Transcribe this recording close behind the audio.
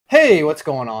Hey, what's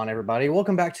going on, everybody?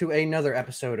 Welcome back to another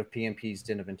episode of PMP's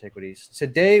Den of Antiquities.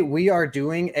 Today, we are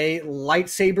doing a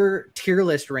lightsaber tier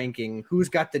list ranking. Who's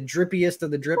got the drippiest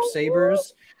of the drip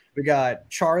sabers? We got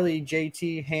Charlie,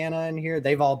 JT, Hannah in here.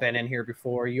 They've all been in here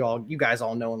before. You guys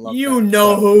all know and love them. You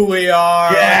know who we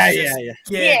are. Yeah. You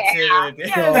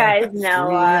guys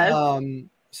know us.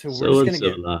 So we're just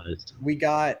gonna get. We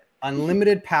got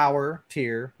unlimited power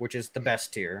tier, which is the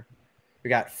best tier. We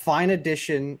got fine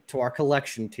addition to our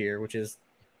collection tier, which is,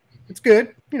 it's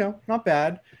good, you know, not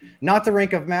bad. Not the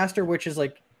rank of master, which is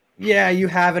like, yeah, you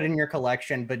have it in your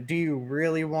collection, but do you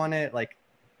really want it? Like,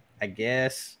 I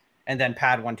guess. And then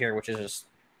pad 1 tier, which is just,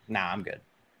 nah, I'm good.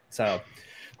 So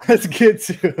let's get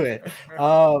to it.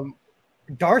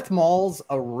 Darth Maul's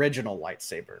original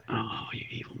lightsaber. Oh, you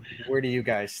evil man. Where do you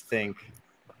guys think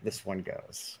this one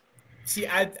goes? See,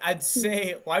 I'd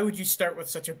say, why would you start with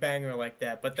such a banger like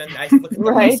that? But then I look at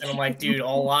the list and I'm like, dude, a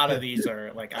lot of these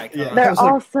are like iconic. Yeah, they're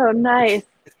all so nice.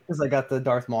 Because I got the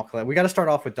Darth Maul collab. We got to start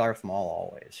off with Darth Maul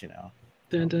always, you know.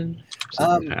 Dun, dun.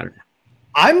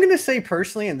 I'm going to say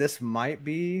personally, and this might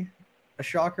be a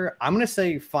shocker, I'm going to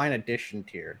say fine addition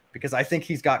tier because I think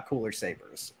he's got cooler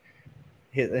sabers.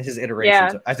 His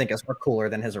iterations, I think, are cooler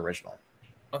than his original.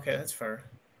 Okay, that's fair.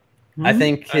 I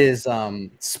think his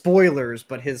spoilers,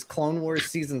 but his Clone Wars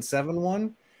Season 7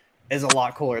 one is a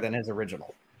lot cooler than his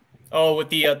original. Oh, with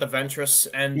the Ventress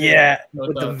and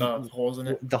the holes in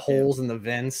it. The holes in the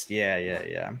vents.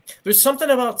 Yeah. There's something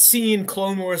about seeing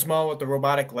Clone Wars Maul with the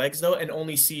robotic legs though, and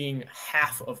only seeing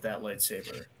half of that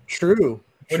lightsaber. True.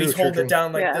 When he's holding it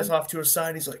down like this off to his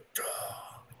side, he's like,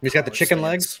 he's got the chicken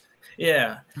legs.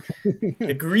 Yeah,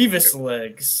 the Grievous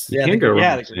legs. Yeah,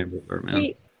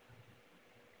 man.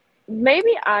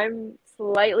 Maybe I'm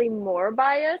slightly more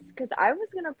biased because I was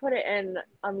going to put it in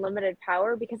unlimited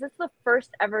power because it's the first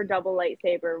ever double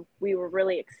lightsaber we were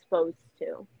really exposed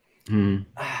to.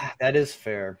 That is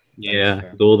fair.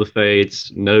 Duel of the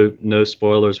Fates. No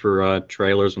spoilers for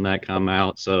trailers when that come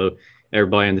out. So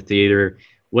everybody in the theater,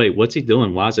 wait, what's he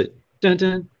doing? Why is it dun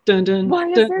dun dun dun? Why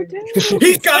is there two?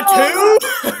 He's got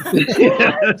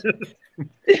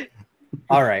two.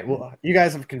 All right. Well, you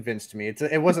guys have convinced me.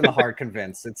 It wasn't a hard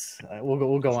convince. It's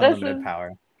we'll go unlimited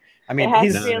power. I mean, it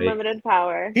has to be unlimited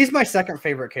power. He's my second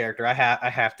favorite character. I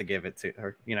have to give it to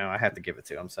her. You know, I have to give it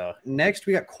to him. So next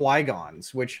we got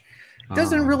Qui-Gon's, which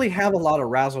doesn't really have a lot of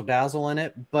razzle dazzle in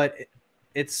it, but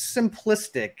it's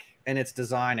simplistic in its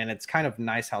design, and it's kind of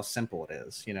nice how simple it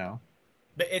is. You know,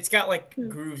 but it's got like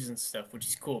grooves and stuff, which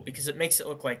is cool because it makes it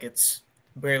look like it's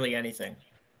barely anything.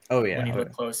 Oh yeah, when you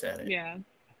look close at it. Yeah.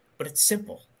 But it's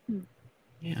simple.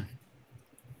 Yeah.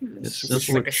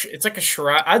 It's like a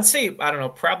shroud. I'd say, I don't know,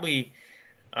 probably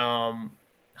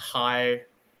high,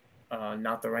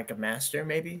 not the rank of master,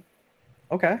 maybe.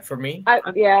 Okay. For me. I'd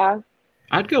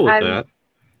go with that.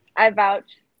 I vouch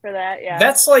for that, yeah.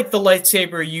 That's like the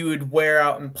lightsaber you would wear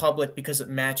out in public because it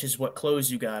matches what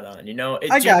clothes you got on, you know?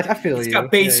 I feel you. It's got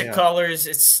basic colors.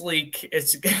 It's sleek.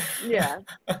 It's yeah.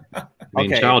 I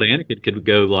mean, Child Anakin could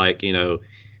go like, you know,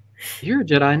 you're a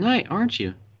Jedi Knight, aren't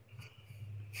you?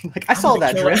 Like I saw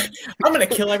that drip. I'm gonna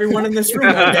kill everyone in this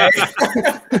room one day.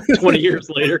 20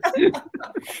 years later.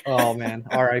 Oh man,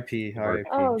 R.I.P. R.I.P.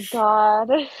 Oh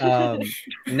God.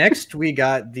 Next we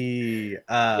got the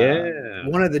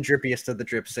one of the drippiest of the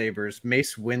drip sabers,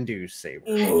 Mace Windu's saber.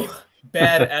 Ooh,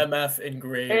 bad MF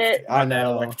engraved on that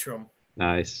Electrum.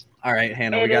 Nice. All right,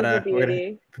 Hannah, we're gonna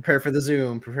prepare for the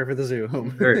zoom. Prepare for the zoom.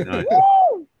 Very nice.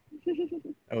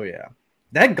 Oh yeah.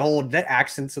 That gold, that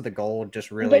accents of the gold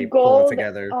just really pull it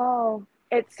together. Oh,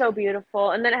 it's so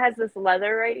beautiful. And then it has this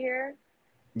leather right here.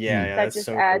 Yeah, that just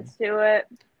adds to it.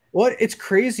 Well, it's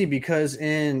crazy because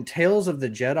in Tales of the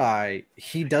Jedi,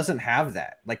 he doesn't have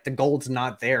that. Like the gold's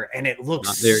not there, and it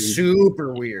looks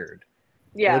super weird.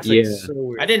 Yeah. It looks like so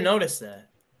weird. I didn't notice that.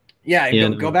 Yeah,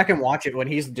 go back and watch it when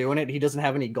he's doing it. He doesn't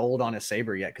have any gold on his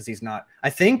saber yet because he's not.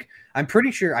 I'm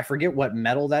pretty sure. I forget what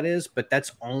metal that is, but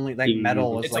that's only like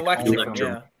metal is like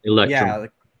Electrum. Yeah,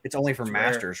 like, it's only for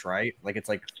masters, right? Like it's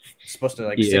like supposed to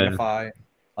like signify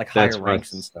like higher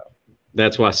ranks and stuff.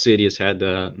 That's why Sidious had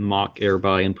to mock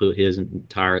everybody and put his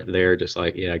entire there, just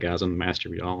like, yeah, guys, I'm the master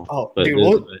of y'all. Oh, dude,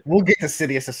 we'll get to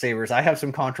Sidious' sabers. I have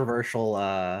some controversial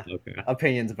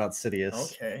opinions about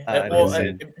Sidious. Okay.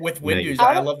 With Windows,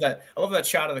 I love that. I love that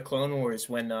shot of the Clone Wars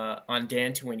when on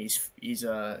Dantooine he's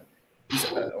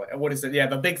what is it? Yeah,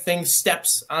 the big thing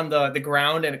steps on the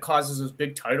ground and it causes those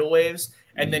big tidal waves,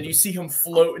 and then you see him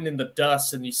floating in the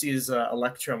dust, and you see his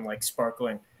Electrum like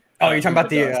sparkling. Oh, you're talking about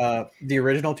the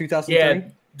original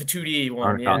 2003? The 2D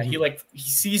one, yeah. He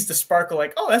sees the sparkle,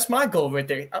 like, oh, that's my goal right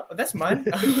there. Oh, that's mine.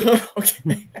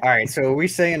 Okay. All right, so are we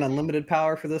saying unlimited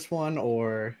power for this one,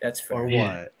 or that's fair. Or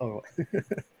what? Oh.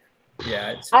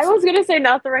 Yeah. I was gonna say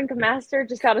not the rank of master,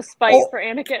 just out of spite for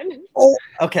Anakin. Oh,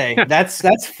 okay, that's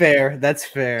fair. That's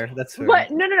fair. That's fair.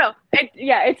 But no.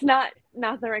 It's not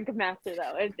the rank of master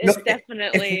though. It's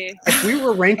definitely. If we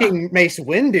were ranking Mace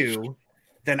Windu,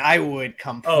 then I would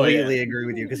completely agree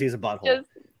with you because he's a butthole.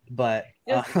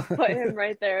 Just put him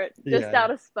right there, just out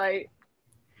of spite.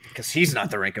 Because he's not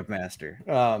the rank of master.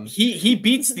 He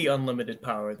beats the unlimited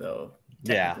power though.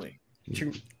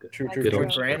 True. For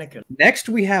Anakin. Next,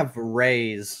 we have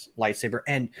Rey's lightsaber,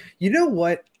 and you know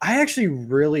what? I actually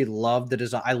really love the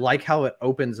design. I like how it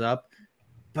opens up,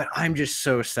 but I'm just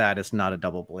so sad it's not a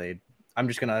double blade. I'm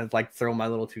just gonna like throw my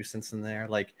little 2 cents in there.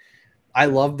 Like, I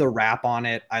love the wrap on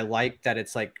it. I like that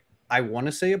it's like, I want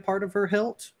to say a part of her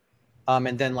hilt.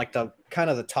 And then like the kind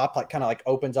of the top like kind of like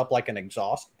opens up like an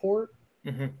exhaust port.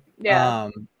 Mm-hmm. Yeah.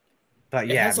 But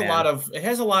yeah, it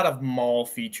has a lot of Maul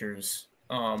features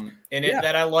in it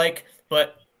that I like.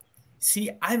 But see,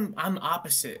 I'm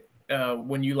opposite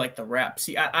when you like the wrap.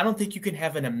 See, I don't think you can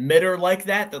have an emitter like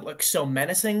that looks so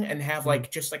menacing and have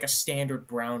like just like a standard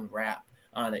brown wrap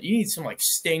on it. You need some like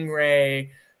stingray,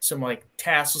 some like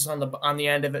tassels on the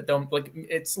end of it.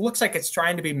 Looks like it's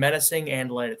trying to be menacing and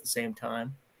light at the same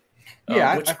time. Which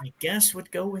I guess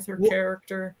would go with her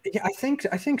character. Yeah, I think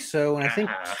so, and I think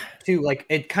too, like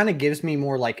it kind of gives me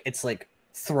more like it's like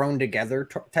thrown together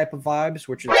type of vibes,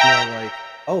 which is more like,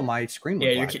 oh, my screen.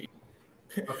 Yeah, okay.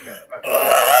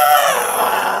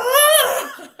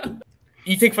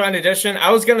 You think Fine Edition?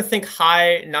 I was gonna think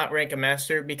high, not rank a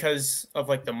master, because of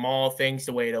like the Maul things,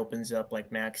 the way it opens up,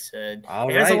 like Max said.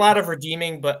 It has a lot of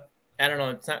redeeming, but I don't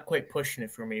know, it's not quite pushing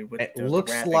it for me. With it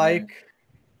looks like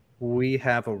we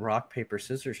have a rock, paper,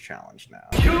 scissors challenge now.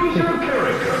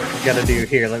 Gotta do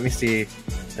here. Let me see.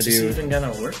 Is this even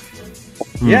gonna work?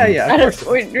 Yeah. Of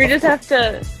course. We just have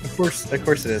to. Of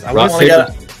course it is. I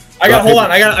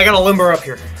gotta limber up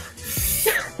here.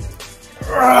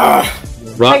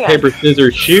 Rock, paper,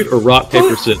 scissors, shoot, or rock,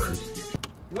 paper, scissors?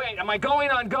 Wait, am I going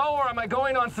on go or am I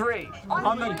going on 3?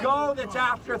 On the go, that's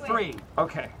after 3.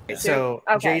 Okay. So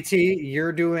JT,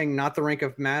 you're doing not the rank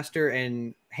of master,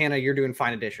 and Hannah, you're doing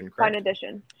Fine Edition, correct? Fine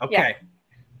Edition. Okay.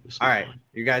 Yeah. All right.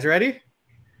 You guys ready?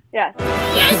 Yeah.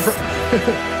 Yes.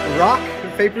 Rock,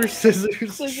 paper, scissors,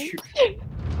 shoot.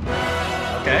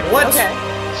 Okay. What? Okay.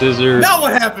 Scissors. Now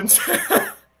what happens?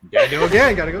 Gotta go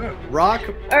again. Gotta go. Rock,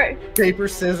 paper,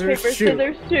 scissors, shoot.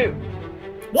 Scissors, shoot.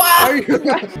 Wow.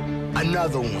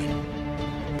 Another one.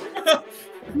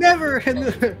 Never in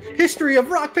the history of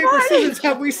rock, paper, scissors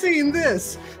have we seen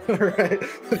this. All right.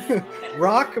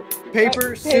 Rock,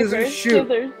 paper, scissors, shoot.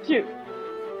 Scissors, shoot.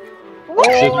 All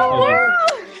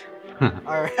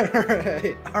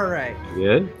right.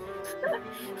 Good.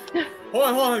 Hold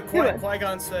on.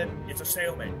 Qui-Gon said, it's a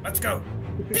stalemate. Let's go.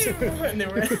 And they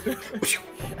were...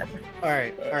 All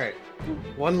right.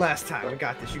 One last time. We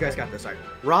got this. You guys got this. All right.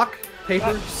 Rock,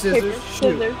 paper, scissors,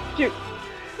 shoot. Scissors, shoot.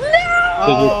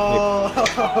 Oh,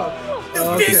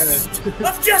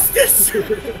 of justice.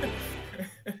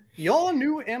 Y'all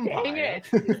knew Empire. Dang it.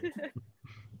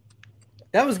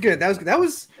 That was good. That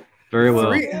was very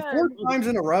well. 4 times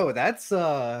in a row. That's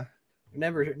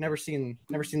never seen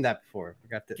that before. I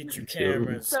got this. Get your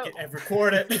cameras and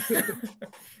record it.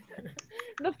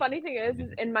 The funny thing is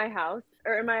in my house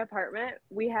or in my apartment,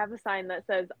 we have a sign that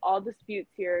says all disputes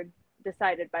here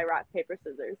decided by rock, paper,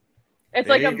 scissors. It's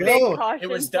there like a big caution It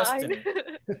was sign. destiny.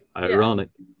 Ironic.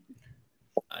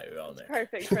 Ironic.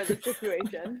 Perfect for the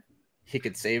situation. He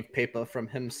could save paper from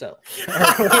himself.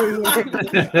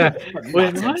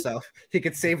 Wait, himself. He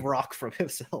could save rock from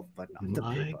himself, but not the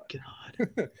My paper.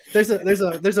 God.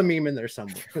 there's a meme in there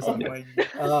somewhere. Somewhere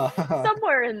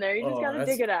in there. You just gotta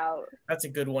dig it out. That's a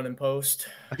good one in post.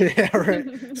 Yeah,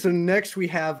 right. So next we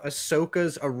have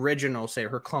Ahsoka's original saber,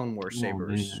 her Clone Wars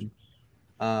sabers.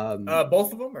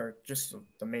 Both of them, or just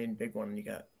the main big one you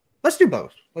got? Let's do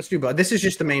both. This is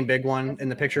just the main big one in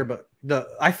the picture, but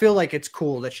I feel like it's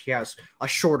cool that she has a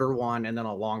shorter one and then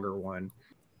a longer one.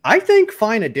 I think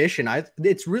Fine Edition.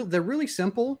 They're really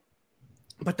simple,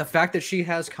 but the fact that she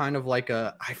has kind of like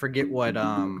I forget what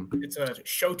it's a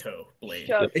Shoto blade.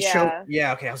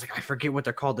 Yeah, okay. I was like, I forget what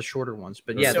they're called, the shorter ones,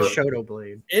 but yeah, the Shoto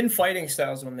blade. In fighting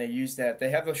styles, when they use that, they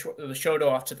have the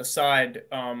Shoto off to the side,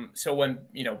 so when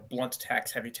blunt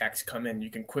attacks, heavy attacks come in,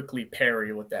 you can quickly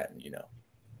parry with that,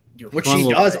 which she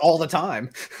does all the time.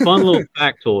 Fun little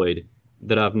factoid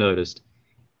that I've noticed: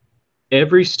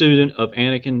 every student of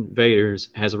Anakin Vader's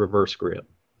has a reverse grip.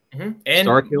 Mm-hmm. And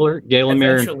Starkiller, Galen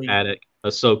Merrin had it.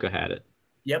 Ahsoka had it.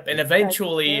 Yep, and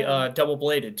eventually double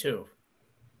bladed too.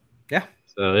 Yeah.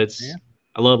 So it's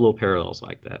I love little parallels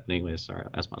like that. But anyway, sorry,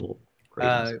 that's my little.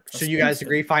 So you guys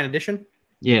agree? Fine edition.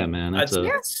 Yeah, man. That's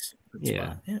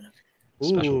yeah.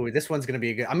 Ooh, this one's gonna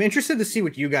be good. I'm interested to see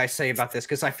what you guys say about this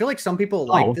because I feel like some people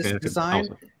like this design,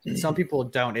 some people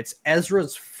don't. It's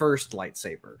Ezra's first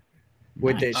lightsaber,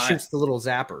 with it shoots the little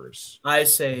zappers. I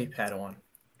say Padawan.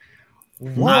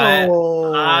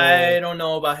 Whoa! I don't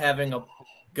know about having a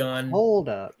gun. Hold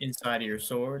up inside of your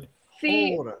sword.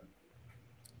 See,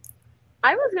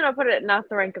 I was gonna put it not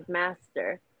the rank of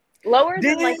master. Lower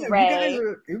than like Rey.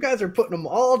 You guys are putting them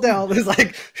all down. It's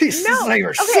like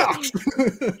sucks.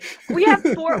 we have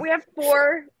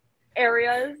four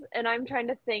areas, and I'm trying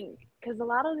to think because a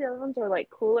lot of the other ones are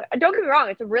like cooler. Don't get me wrong;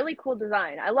 it's a really cool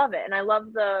design. I love it, and I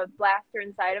love the blaster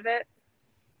inside of it.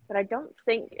 But I don't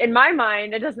think, in my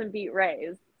mind, it doesn't beat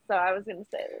Rey's. So I was gonna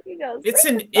say, it's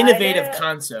an innovative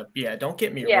concept. Yeah, don't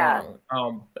get me wrong.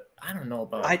 But I don't know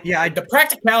about the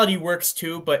practicality works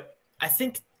too, but I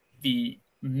think the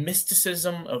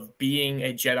mysticism of being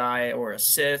a Jedi or a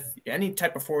Sith, any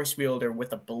type of Force wielder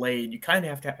with a blade, you kind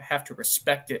of have to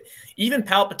respect it. Even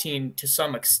Palpatine, to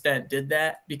some extent, did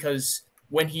that because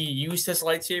when he used his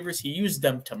lightsabers, he used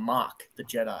them to mock the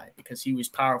Jedi because he was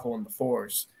powerful in the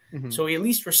Force. Mm-hmm. So he at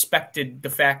least respected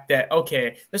the fact that,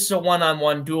 okay, this is a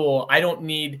one-on-one duel. I don't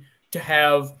need to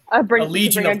have a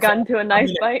legion of gun to a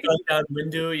knife fight down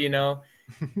window, you know.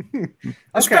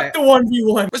 Respect the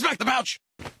 1v1. Respect the pouch.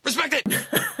 Respect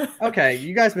it. Okay,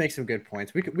 you guys make some good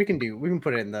points. We can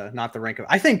put it in the not the rank of.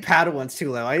 I think Padawan's too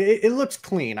low. It looks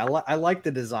clean. I like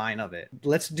the design of it.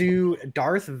 Let's do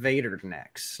Darth Vader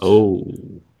next. Oh,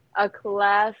 a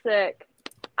classic.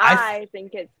 I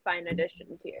think it's fine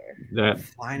edition tier.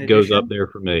 That goes up there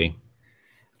for me.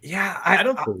 Yeah, I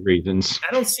don't for reasons.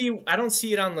 I don't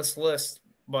see it on this list,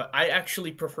 but I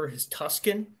actually prefer his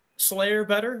Tusken Slayer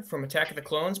better from Attack of the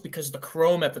Clones because the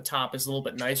chrome at the top is a little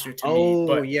bit nicer to me.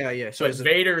 But, yeah. So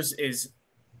Vader's is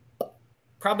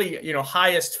probably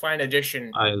highest fine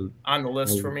edition on the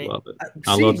list for me. Love it.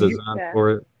 I love the design for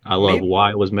it. I love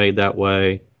why it was made that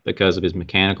way because of his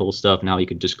mechanical stuff. Now he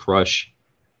could just crush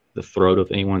the throat of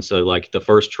anyone. So like the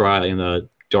first try in the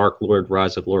Dark Lord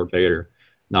Rise of Lord Vader,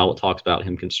 Novel talks about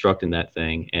him constructing that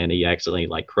thing and he accidentally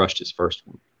like crushed his first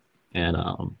one. And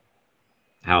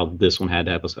how this one had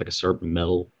to have like a certain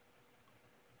metal.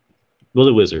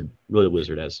 Really wizard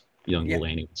as young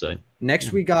Mulaney would say.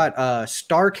 Next we got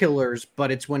Star Killers,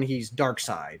 but it's when he's dark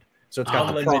side. So it's got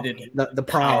unlimited the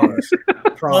prongs.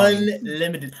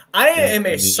 Unlimited. I am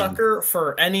a sucker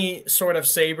for any sort of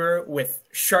saber with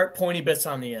sharp pointy bits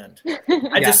on the end.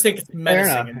 I just think it's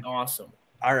menacing and awesome.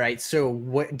 All right, so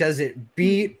what does it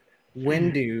beat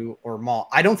Windu or Maul?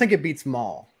 I don't think it beats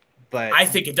Maul, but I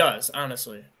think it does,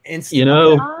 honestly.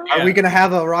 Are we gonna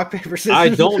have a rock paper scissors? I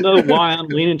don't know why I'm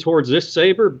leaning towards this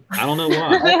saber. I don't know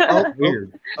why.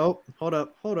 Weird. Oh, hold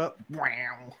up.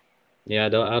 Wow. Yeah, I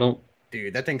don't.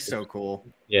 Dude, that thing's so cool.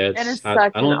 Yeah, and it's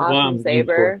such an awesome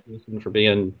saber. For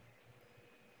being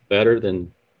better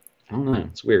than I don't know.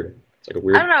 It's weird. It's like a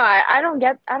weird. I don't know.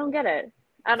 I don't get it.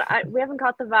 We haven't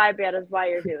caught the vibe yet as why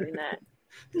you're doing that.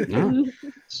 No,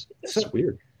 it's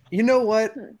weird. You know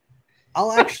what?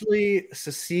 I'll actually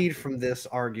secede from this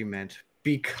argument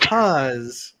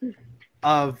because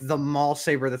of the Maul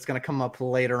saber that's going to come up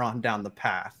later on down the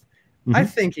path. Mm-hmm. I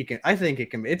think it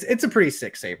can. It's a pretty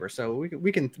sick saber, so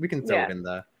we can throw it in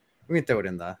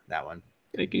that one.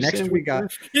 Next we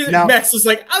got Max is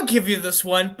like, I'll give you this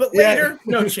one, but later,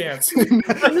 no chance.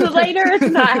 Later,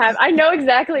 it's not. I know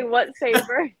exactly what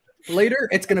saber. Later,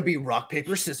 it's gonna be rock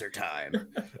paper scissors time.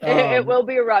 It will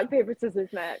be a rock paper scissors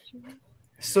match.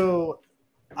 So,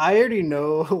 I already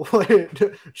know what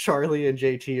Charlie and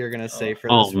JT are gonna say for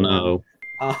this. Oh no.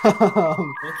 We'll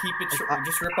keep it short.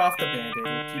 Just rip off the band-aid.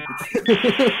 We'll keep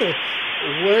it short.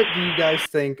 What do you guys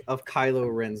think of Kylo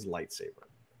Ren's lightsaber?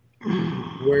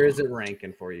 Where is it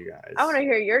ranking for you guys? I want to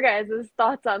hear your guys'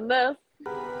 thoughts on this.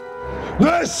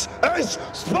 This is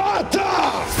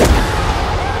Sparta!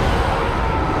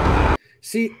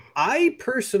 See, I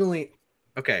personally...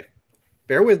 Okay,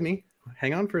 bear with me.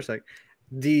 Hang on for a sec.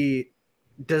 The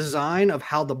design of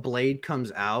how the blade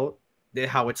comes out,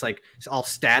 how it's like it's all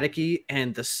staticky,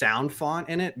 and the sound font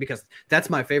in it, because that's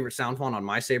my favorite sound font on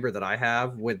my saber that I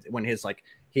have. With when his like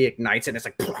he ignites it, and it's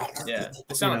like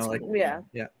it sounds yeah.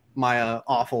 My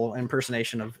awful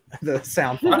impersonation of the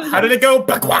sound font. How did it go?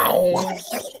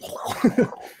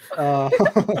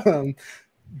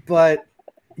 But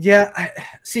yeah,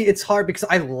 see, it's hard because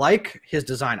I like his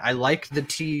design. I like the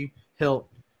T hilt,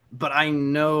 but I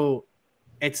know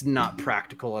it's not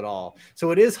practical at all.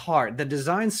 So it is hard. The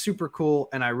design's super cool,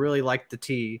 and I really like the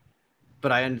T,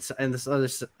 but and this other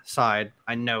side,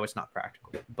 I know it's not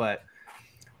practical. But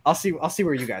I'll see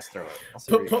where you guys throw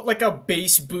it. Put like a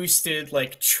bass boosted,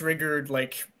 like triggered,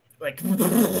 like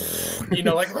you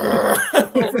know, like.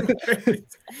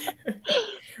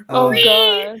 Oh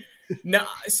god. No,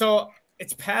 so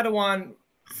it's Padawan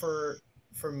for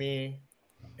me,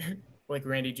 like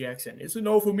Randy Jackson. It's a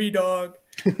no for me, dog.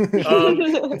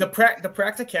 The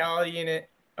practicality in it,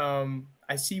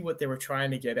 I see what they were trying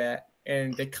to get at,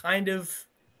 and they kind of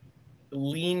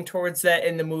lean towards that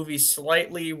in the movie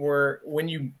slightly, where when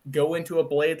you go into a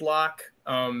blade lock,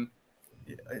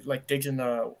 like digs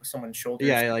into someone's shoulder.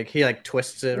 Yeah, like he like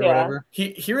twists it or whatever.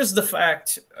 Here's the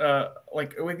fact,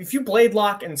 like if you blade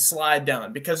lock and slide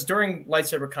down, because during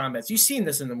lightsaber combats, you've seen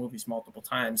this in the movies multiple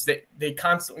times. They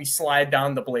constantly slide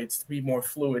down the blades to be more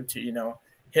fluid to, you know,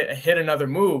 hit another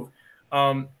move.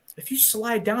 If you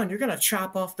slide down, you're gonna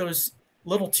chop off those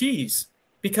little T's,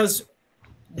 because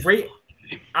right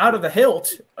out of the hilt,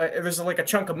 there's like a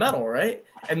chunk of metal, right?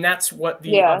 And that's what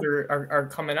the other are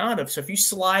coming out of. So if you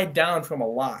slide down from a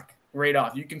lock right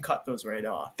off, you can cut those right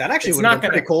off. That actually would have been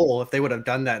pretty cool if they would have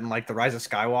done that in like the Rise of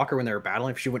Skywalker when they were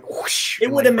battling. If she went whoosh,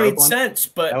 it would have made sense,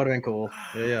 but that would have been cool.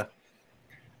 Yeah.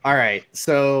 All right,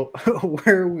 so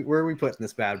where are we putting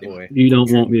this bad boy? You don't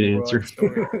want me to answer.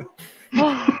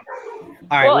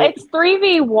 All right, well, it's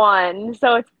 3v1,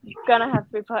 so it's gonna have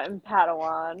to be put in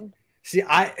Padawan. See,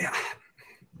 I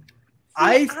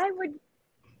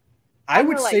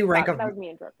would say rank of. That was me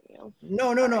interrupting you.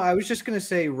 No. I was just gonna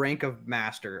say rank of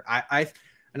master. I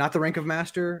not the rank of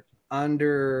master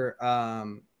under.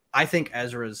 I think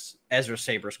Ezra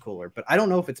Saber's cooler, but I don't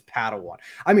know if it's Padawan.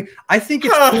 I mean, I think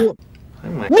it's cool.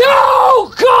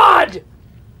 No, God!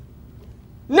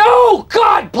 No,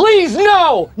 God, please,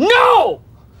 no! No!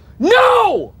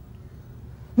 No!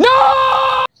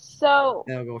 No! So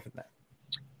I'll go for that.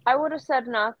 I would have said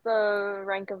not the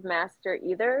rank of master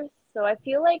either. So I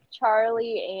feel like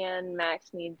Charlie and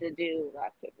Max need to do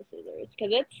rock, paper, scissors,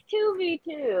 because it's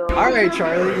 2v2. All right,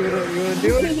 Charlie, you wanna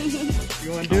do it?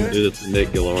 You wanna do it? Do it for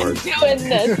Nick Gillard. I'm doing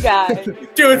this, guys.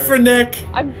 Do it for Nick.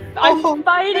 I'm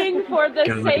fighting for the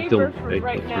saber for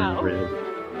right now. All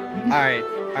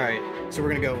right. So we're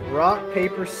gonna go rock,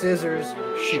 paper, scissors,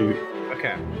 shoot.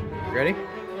 Okay, ready?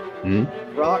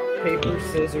 Rock, paper,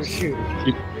 scissors, shoot.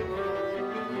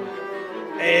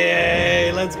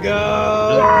 Hey, let's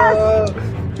go!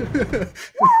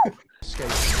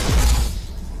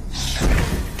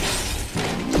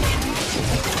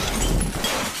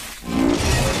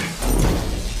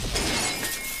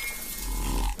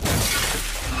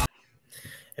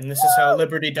 And this is how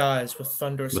Liberty dies, with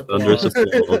thunderous applause. Yes,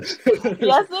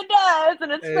 it does,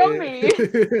 and it's from me.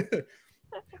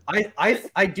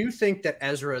 I do think that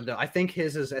Ezra, though, I think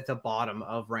his is at the bottom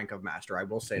of rank of master. I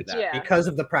will say that because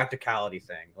of the practicality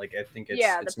thing. Like I think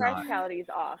it's the practicality is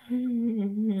off. I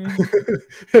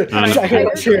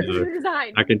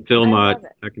can feel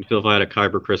if I had a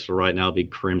kyber crystal right now, it'd be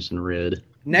crimson red.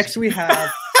 Next we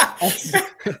have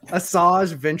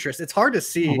Asajj Ventress. It's hard to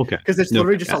see because it's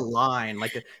literally just a line.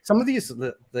 Like some of these,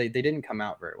 they didn't come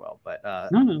out very well, but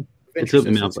no. It's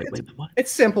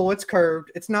simple. It's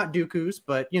curved. It's not Dooku's,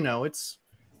 but you know, it's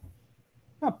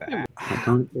not bad.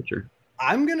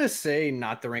 I'm gonna say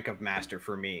not the rank of master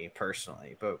for me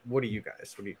personally, but what do you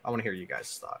guys? I want to hear you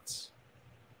guys' thoughts.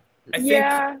 I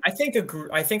think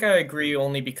I agree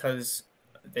only because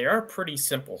they are pretty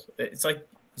simple. It's like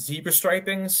zebra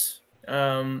stripings.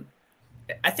 I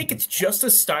think it's just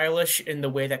as stylish in the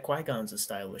way that Qui-Gon's is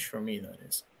stylish for me. That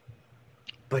is.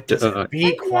 But does it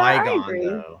beat Qui-Gon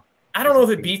though? I don't know if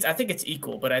it beats. I think it's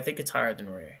equal, but I think it's higher than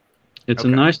Rey. It's a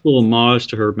nice little homage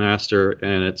to her master,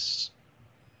 and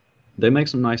they make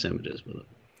some nice images with it.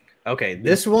 Okay,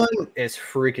 this one is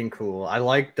freaking cool. I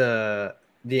like the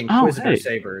Inquisitor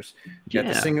sabers. You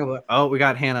got the single. Oh, we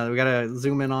got Hannah. We gotta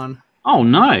zoom in on. Oh,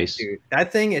 nice. Dude,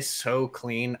 that thing is so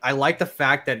clean. I like the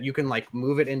fact that you can like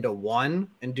move it into one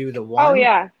and do the one. Oh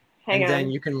yeah, hang on.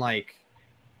 Then you can like,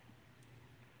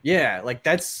 like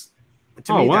that's.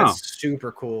 To me, that's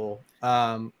super cool.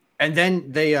 And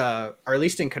then they or at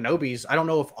least in Kenobi's, I don't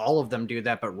know if all of them do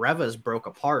that, but Reva's broke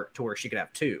apart to where she could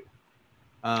have two.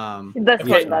 This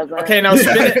one doesn't. Okay, now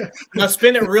spin it. Now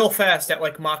spin it real fast at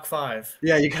like Mach 5.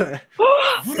 Yeah, you gotta.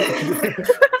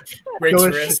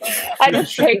 I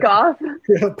just take off.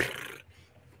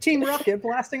 Team Rocket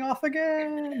blasting off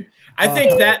again. I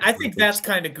think that's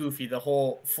kind of goofy, the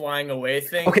whole flying away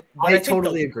thing. Okay, I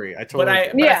totally agree. I think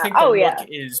the look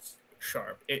is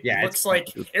sharp. It Yeah, looks like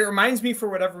it reminds me for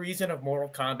whatever reason of Mortal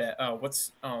Kombat.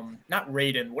 What's not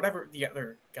Raiden, whatever the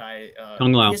other guy.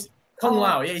 Kung Lao. Kung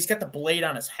Lao. Yeah, he's got the blade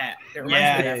on his hat. It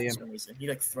reminds me of that for some reason. He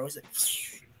like throws it.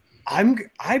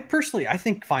 I personally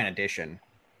think Fine Edition.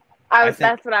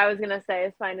 That's what I was gonna say.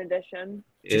 Is Fine Edition.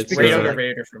 It's way under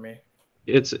Vader for me.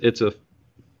 It's a.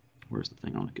 Where's the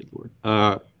thing on it? Good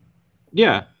lord.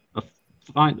 Yeah.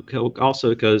 Fine. Also,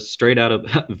 because straight out of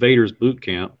Vader's boot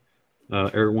camp,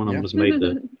 every one of them was made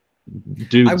to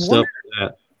do stuff like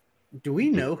that. Do we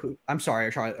know who? I'm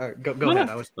sorry, Charlie. Go ahead.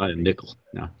 I was Nickel.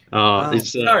 No.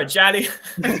 Sorry, Johnny.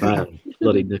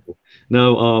 Bloody Nickel.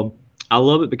 No. I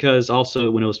love it because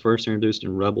also when it was first introduced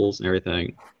in Rebels and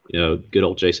everything, good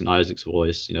old Jason Isaac's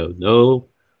voice. No,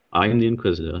 I am the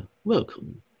Inquisitor.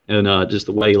 Welcome. And just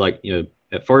the way,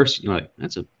 at first,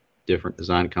 that's a different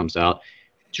design comes out.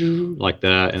 Like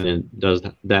that, and then does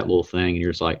that little thing, and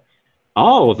you're just like,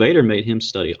 oh, Vader made him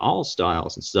study all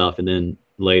styles and stuff, and then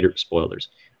later, spoilers,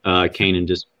 Kanan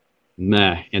just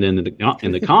meh, and then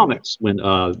in the comics, when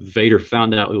Vader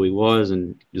found out who he was,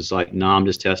 and just like, nah, I'm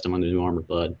just testing my new armor,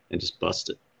 bud, and just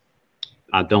busted.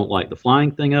 I don't like the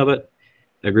flying thing of it.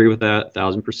 I agree with that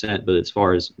 1000%, but as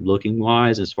far as looking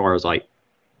wise, as far as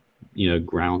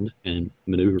ground and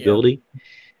maneuverability,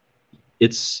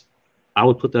 I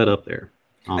would put that up there.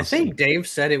 Honestly. I think Dave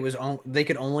said it was they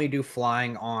could only do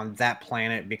flying on that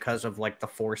planet because of the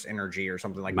force energy or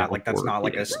something like that. That's not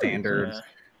a standard.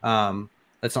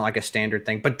 That's not a standard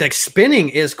thing. But the spinning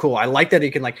is cool. I like that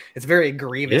it can it's very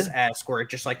Grievous-esque where it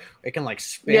just it can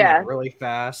spin really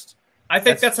fast. I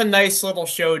think that's a nice little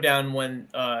showdown when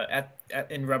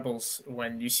in Rebels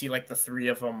when you see the three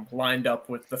of them lined up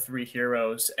with the three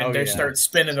heroes and they start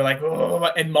spinning. They're like, oh,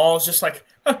 and Maul's just like,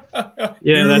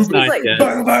 yeah, that's nice.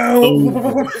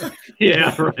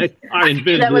 Yeah, right. I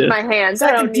invented that with my hands.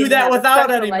 I don't do that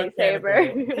without any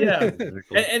lightsaber. Yeah,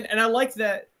 and I like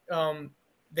that.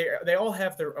 They all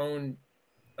have their own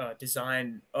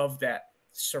design of that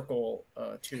circle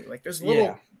too. There's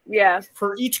little. Yeah.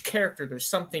 For each character, there's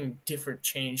something different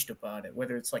changed about it.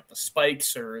 Whether it's the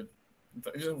spikes or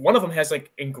one of them has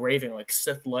engraving,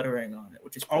 Sith lettering on it,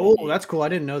 which is neat. That's cool. I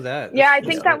didn't know that. Yeah, I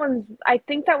think that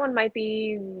one might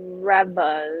be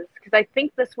Reva's because I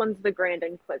think this one's the Grand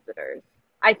Inquisitors.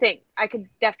 I think I could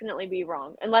definitely be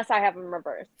wrong unless I have them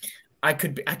reversed. I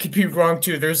could be wrong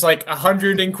too. There's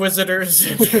 100 Inquisitors.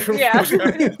 Yeah.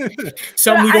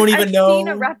 Some we don't even know. I've seen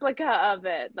a replica of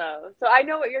it though, so I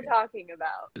know what you're talking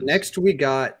about. Next, we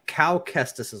got Cal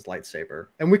Kestis's lightsaber,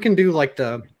 and we can do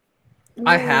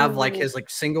I have his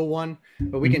single one,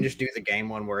 but we can just do the game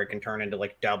one where it can turn into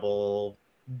double,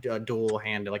 dual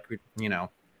hand,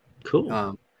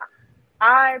 Cool.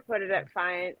 I put it at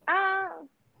fine.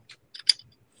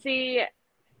 See.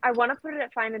 I want to put it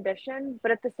at Fine Edition, but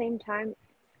at the same time,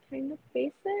 it's kind of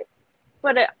basic.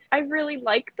 But I really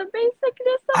like the basicness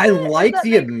of it. I like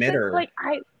the emitter.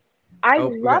 I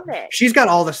love it. She's got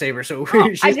all the sabers, so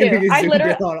I do. I'm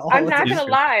not gonna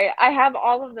lie. I have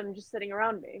all of them just sitting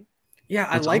around me. Yeah,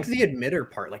 I like the emitter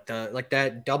part,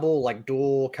 that double,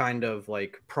 dual kind of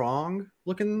prong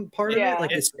looking part of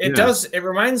it. It does. It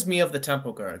reminds me of the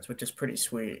Temple Guards, which is pretty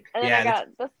sweet. And then I got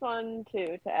this one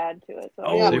too to add to it. So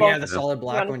the solid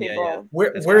black one. Yeah.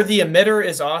 Where the emitter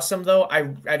is awesome though.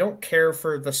 I don't care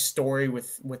for the story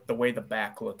with the way the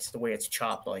back looks, the way it's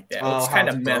chopped like that. It's kind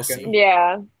of messy.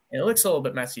 Yeah. It looks a little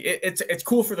bit messy. It's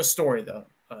cool for the story though.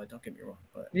 Don't get me wrong.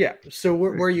 But yeah. So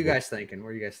where are you guys thinking?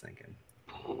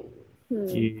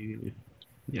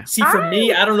 Yeah. See, for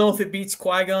me, I don't know if it beats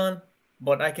Qui-Gon,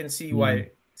 but I can see why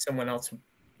someone else,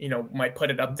 might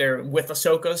put it up there with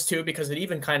Ahsoka's too, because it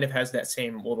even kind of has that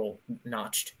same little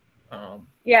notched,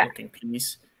 looking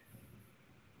piece.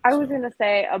 I was gonna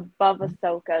say above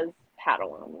Ahsoka's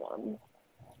Padawan one.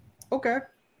 Okay,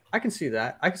 I can see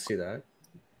that.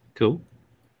 Cool.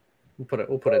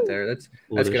 We'll put it there. That's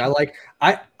good.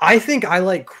 I think I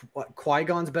like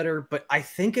Qui-Gon's better, but I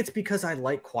think it's because I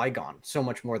like Qui-Gon so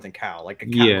much more than Cal.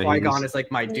 Qui-Gon is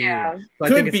my dude. Yeah. So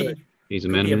could be. He's a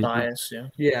bias.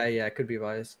 Yeah. Yeah. It could be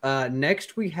bias.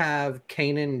 Next we have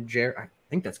Kanan I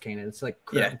think that's Kanan. It's it's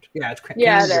Kanan.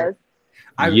 Yeah, it is.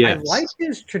 I like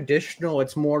his traditional.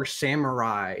 It's more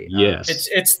samurai. Yes.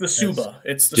 It's the Suba.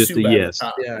 It's the just Suba. Yes.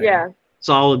 Yeah.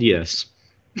 Solid yes.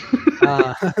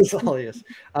 That's all he is.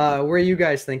 Where are you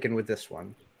guys thinking with this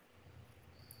one?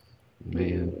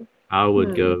 Man, I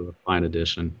would go Fine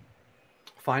Edition.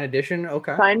 Fine Edition,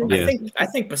 okay. I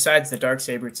think besides the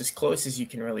Darksaber, it's as close as you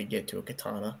can really get to a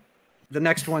katana. The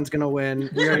next one's gonna win.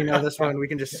 We already know this one. We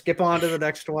can just skip on to the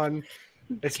next one.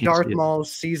 It's Darth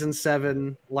Maul's Season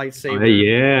 7 lightsaber.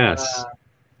 Yes.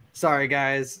 Sorry,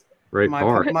 guys. Great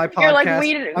part. My podcast. You're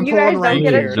like, you guys don't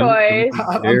get a choice.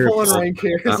 I'm pulling rank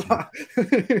here.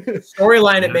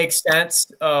 Storyline, it makes sense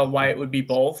why it would be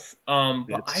both.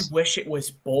 But I wish it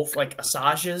was both, like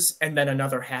Asaja's and then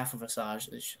another half of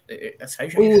Asaja's.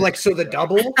 Ooh, like so the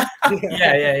double?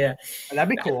 Yeah. That'd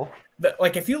be cool.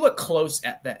 Like if you look close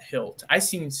at that hilt, I've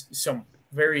seen some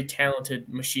very talented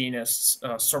machinists.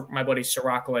 My buddy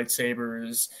Sirocco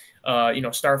lightsabers,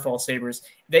 Starfall sabers.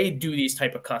 They do these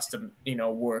type of custom,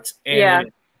 works, and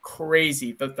it's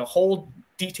crazy. The whole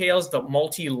details, the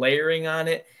multi-layering on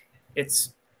it,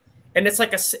 it's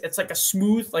like a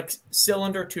smooth like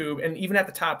cylinder tube, and even at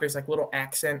the top there's like little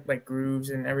accent like grooves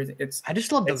and everything. I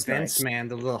just love the vents, nice. Man.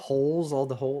 The holes, all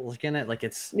the holes in it, like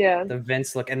it's the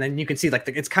vents look, and then you can see like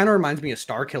it's kind of reminds me of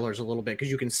Star Killers a little bit because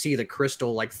you can see the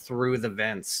crystal like through the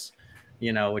vents,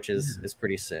 which is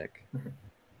pretty sick.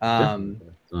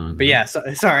 But yeah,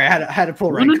 sorry, I had to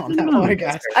pull rank on that one,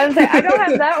 guys. I was like, I don't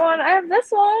have that one. I have this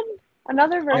one.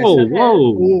 Another version. Oh, whoa!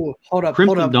 Ooh, hold up,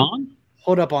 Dawn?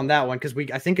 Hold up on that one because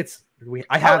I think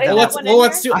I have that.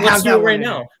 Let's do it right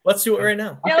now. Let's do it right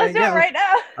now. Yeah, let's do it right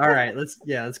now. All right, let's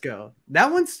go.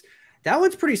 That one's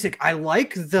pretty sick. I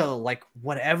like the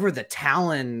whatever the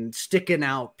talon sticking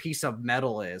out piece of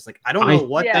metal is. Like I don't know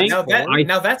what that's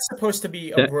now that's supposed to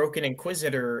be a broken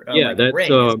Inquisitor. That's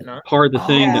ring, part of the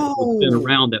thing that's been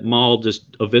around that Maul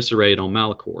just eviscerated on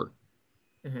Malachor.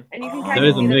 Mm-hmm. And you can kind that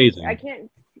is amazing. I can't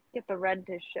get the red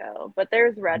to show, but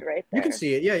there's red right there. You can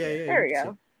see it. Yeah. There we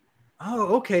go.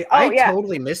 Oh, okay. I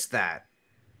totally missed that.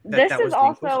 This is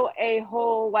also a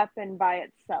whole weapon by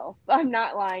itself. I'm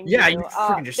not lying. Yeah, you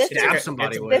freaking just stab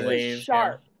somebody with it. This is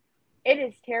sharp. It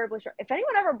is terribly sharp. If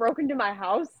anyone ever broke into my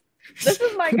house, this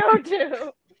is my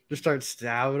go-to. Just start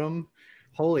stabbing them.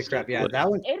 Holy crap! Yeah, that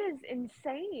one. It is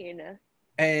insane.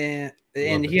 And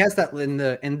he has that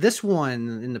in this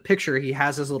one in the picture. He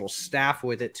has his little staff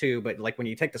with it too. But like when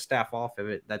you take the staff off of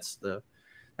it, that's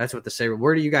what the saber. What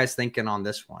are you guys thinking on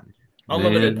this one?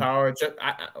 Unlimited power. I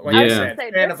said,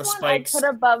 fan of the spikes. I put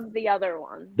above the other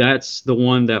one. That's the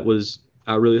one that was.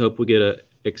 I really hope we get a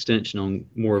extension on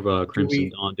more of a Crimson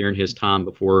Dawn during his time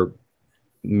before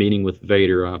meeting with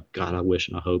Vader. God, I wish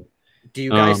and I hope. Do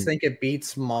you guys think it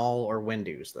beats Maul or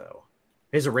Windu's though?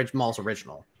 Maul's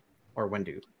original or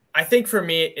Windu? I think for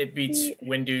me it beats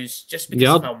Windu's just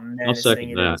because of how menacing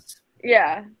it is.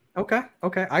 Yeah. Okay.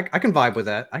 I can vibe with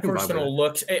that. Personal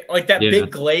looks like that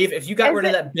big glaive. If you got rid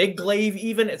of that big glaive,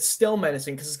 even it's still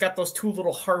menacing because it's got those two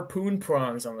little harpoon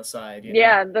prongs on the side.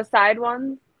 Yeah, the side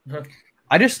ones.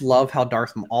 I just love how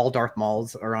all Darth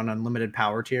Mauls are on unlimited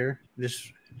power tier.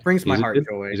 This brings my heart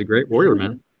joy. He's a great warrior,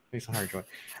 man. Makes my heart joy.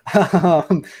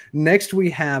 Next we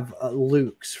have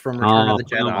Luke's from Return of the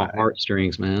Jedi. My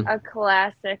heartstrings, man. A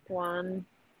classic one.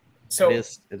 So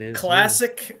it is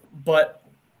classic, but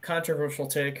controversial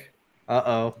take.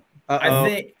 I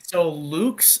think so.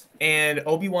 Luke's and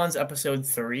Obi-Wan's episode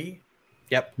 3.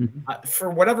 Yep. For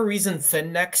whatever reason,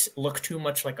 thin necks look too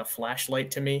much like a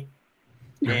flashlight to me.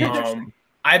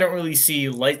 I don't really see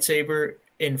lightsaber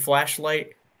in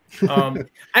flashlight. And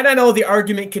I know the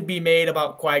argument could be made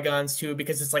about Qui-Gon's too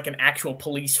because it's like an actual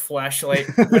police flashlight,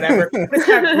 whatever. It's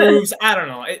got grooves. I don't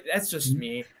know. That's just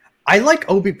me. I like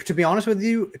to be honest with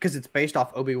you, because it's based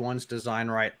off Obi-Wan's design,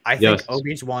 right? I think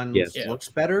Obi-Wan looks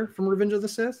better from Revenge of the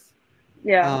Sith.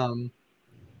 Yeah.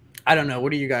 I don't know.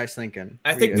 What are you guys thinking?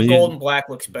 I think the gold and black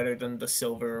looks better than the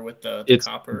silver with the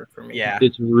copper for me. Yeah.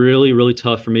 It's really, really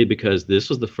tough for me because this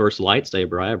was the first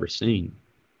lightsaber I ever seen.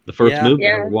 The first movie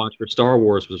I ever watched for Star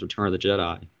Wars was Return of the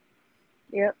Jedi.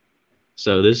 Yep.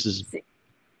 So this is...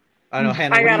 I know,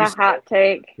 Hannah. I got a hot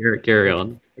take. Carry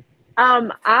on.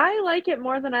 I like it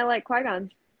more than I like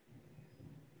Qui-Gon.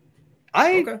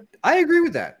 I agree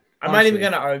with that. I'm not even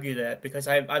going to argue that because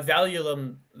I value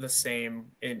them the same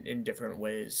in different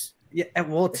ways. Yeah,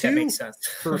 well, that makes sense.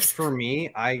 for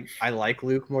me, I like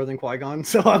Luke more than Qui-Gon,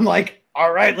 so I'm like,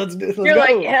 all right, let's go. You're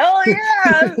like, hell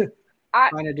yeah!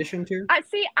 Fine addition tier. I'd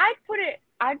put it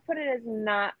as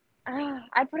not.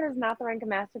 I'd put it as not the rank of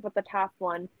master, but the top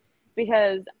one,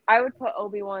 because I would put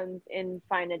Obi-Wan's in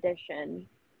fine edition.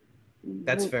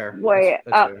 That's fair. Way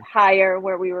that's up fair. Higher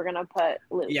where we were gonna put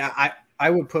Luke. Yeah, I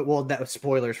would put. Well, that was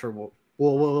spoilers for.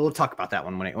 We'll talk about that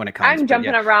one when it comes. I'm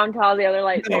jumping around to all the other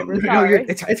lightsabers.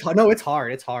 It's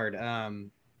hard. It's hard.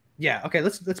 Yeah. Okay.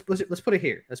 Let's put it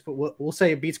here. We'll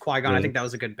say it beats Qui-Gon. I think that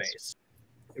was a good base.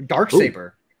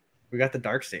 Darksaber. We got the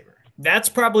Darksaber. That's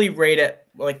probably right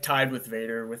at tied with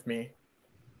Vader with me.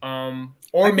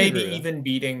 Or maybe even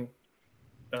beating.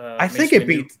 I think it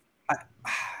beats.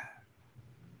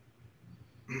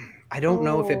 I don't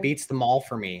know if it beats the Maul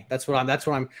for me. That's what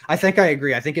I'm. I think I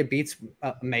agree. I think it beats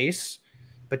Mace,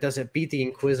 but does it beat the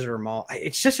Inquisitor Maul?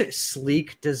 It's just a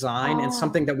sleek design and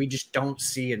something that we just don't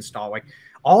see in Star Wars. Like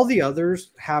all the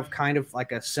others have kind of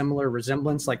like a similar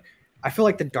resemblance. Like I feel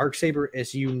like the Darksaber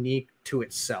is unique to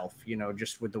itself, you know,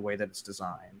 just with the way that it's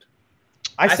designed.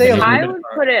 I would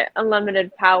put it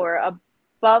unlimited power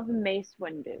above Mace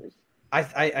Windu's.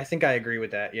 I think I agree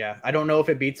with that. Yeah, I don't know if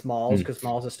it beats Maul's because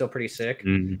Maul's is still pretty sick.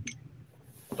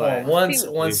 But one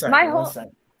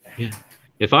second. Yeah.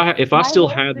 If I still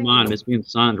had mine, it's being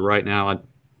signed right now. I'd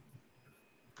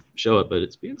show it, but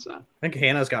it's being signed. I think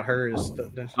Hannah's got hers.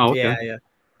 Oh, okay. Yeah.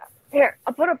 Here,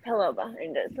 I'll put a pillow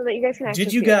behind it so that you guys can actually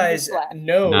Did you guys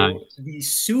know the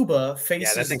Suba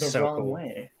faces the wrong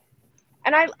way?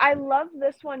 And I love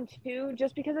this one too,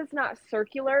 just because it's not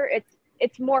circular.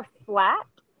 It's more flat.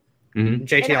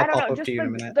 JT, I'll pop up just to you in a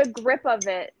minute. The grip of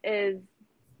it is,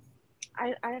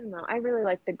 I don't know. I really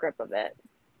like the grip of it.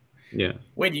 Yeah.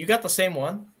 Wait, you got the same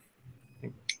one?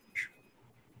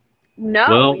 No.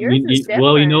 Well, yours is different.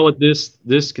 well, you know what this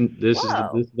is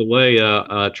the way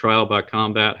trial by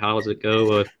combat. How does it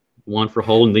go? One for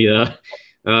holding the.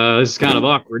 This is kind of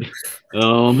awkward. Hang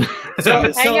on a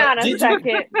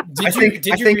second. I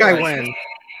think I win.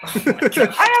 I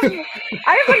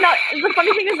have another. The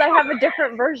funny thing is, I have a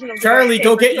different version of. Charlie,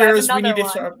 go get yours.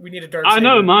 We need a dark. I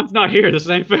know mine's not here. This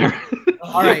ain't fair.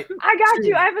 All right, I got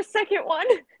you. I have a second one.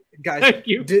 Guys, thank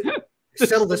you.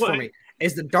 Settle this for me.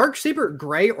 Is the Darksaber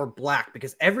gray or black?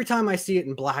 Because every time I see it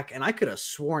in black, and I could have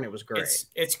sworn it was gray.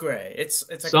 It's gray. It's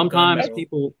like sometimes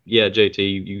people. Yeah,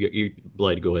 JT, you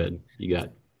Blade. Go ahead. You got.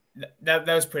 That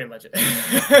was pretty much it.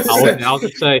 I'll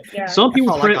just say some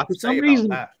people print for some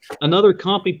reason. Another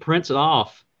company prints it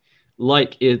off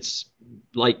like it's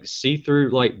like see-through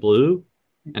like blue,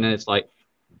 and then it's like,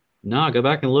 nah, go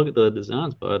back and look at the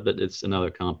designs, bud. But it's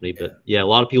another company. But yeah, a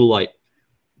lot of people like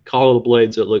color the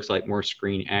blade so it looks like more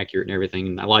screen accurate and everything.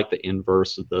 And I like the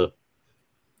inverse of the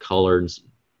colors.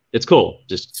 It's cool.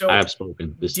 Just I have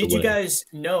spoken. Did you guys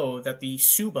know that the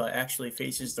Suba actually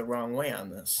faces the wrong way on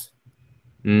this?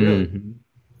 Really?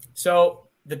 So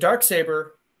the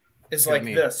Darksaber is like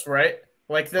this, right?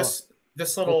 Like this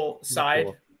little side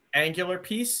angular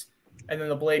piece, and then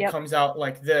the blade comes out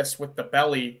like this with the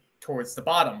belly towards the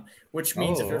bottom, which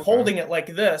means if you're holding it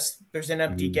like this, there's an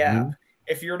empty gap.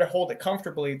 If you're to hold it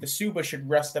comfortably, the Suba should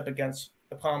rest up against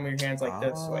the palm of your hands like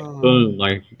this, like boom,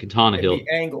 like Katana hilt,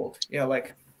 angled,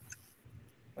 like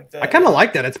that. I kind of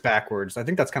like that it's backwards. I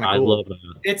think that's kind of cool. I love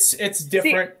that. It's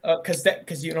different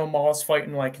because you know Maul's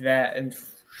fighting like that, and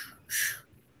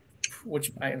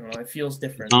which I don't know, it feels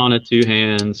different. Katana, two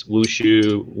hands,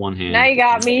 wushu, one hand. Now you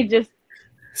got me just.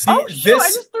 See, I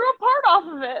just threw a part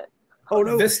off of it. Oh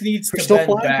no! This needs to still bend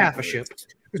flying backwards. half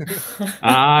a ship.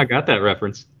 I got that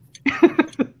reference.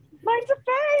 Mine's a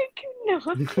fake.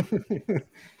 No.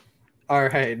 All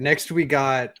right. Next we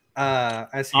got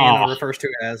as Hannah refers to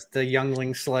it as the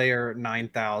Youngling Slayer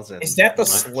 9000. Is that the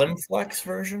Slim Flex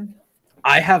version?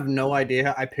 I have no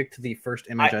idea. I picked the first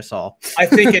image I saw. I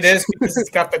think it is because it's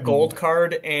got the gold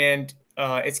card and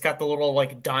it's got the little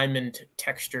like diamond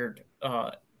textured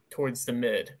towards the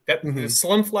mid. That the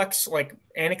Slim Flex, like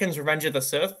Anakin's Revenge of the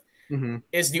Sith,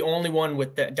 is the only one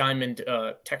with that diamond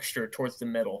texture towards the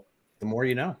middle. The more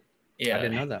you know. Yeah, I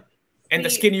didn't know that. And the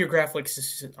skinnier graphics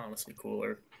is honestly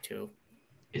cooler too.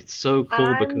 It's so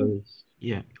cool because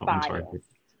I'm sorry.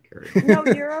 No,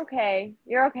 you're okay.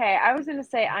 You're okay. I was gonna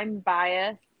say I'm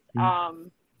biased,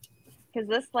 because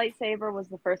this lightsaber was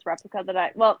the first replica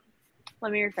that let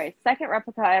me rephrase. Second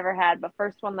replica I ever had, but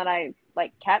first one that I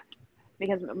kept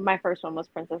because my first one was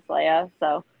Princess Leia.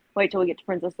 So wait till we get to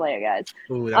Princess Leia, guys.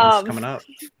 Ooh, that one's coming up.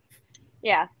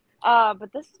 Yeah.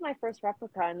 But this is my first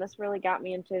replica, and this really got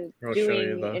me into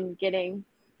doing and getting.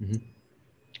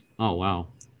 Oh wow!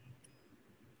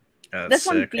 This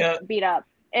one's beat up.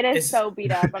 It is so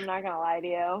beat up. I'm not gonna lie to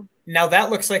you. Now that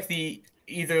looks like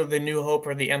either the New Hope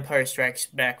or the Empire Strikes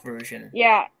Back version.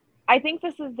 Yeah, I think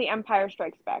this is the Empire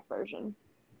Strikes Back version.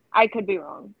 I could be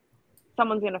wrong.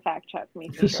 Someone's gonna fact check me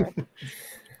for sure.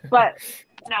 But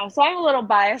no, so I'm a little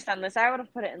biased on this. I would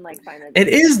have put it in Final. It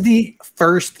is the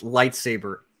first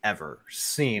lightsaber ever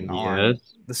seen on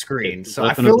the screen, so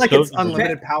I feel like it's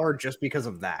unlimited power just because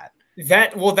of that.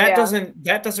 That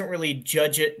doesn't really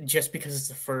judge it just because it's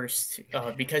the first,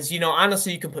 because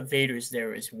honestly you can put Vader's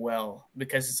there as well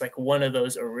because it's like one of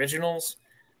those originals.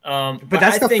 But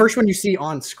that's the first one you see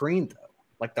on screen though.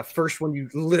 like the first one you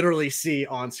literally see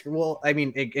on screen. Well, I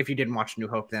mean, if you didn't watch New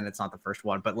Hope, then it's not the first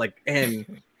one. But like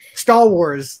in Star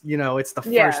Wars, you know, it's the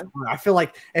first one. I feel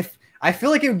like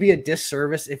it would be a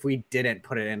disservice if we didn't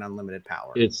put it in unlimited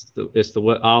power.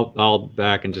 I'll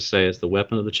back and just say it's the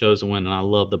weapon of the chosen one, and I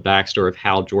love the backstory of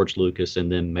how George Lucas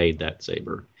and then made that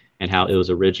saber and how it was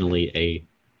originally a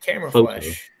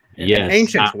camouflage. Yes, an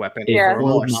ancient weapon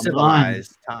for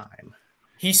civilized time.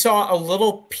 He saw a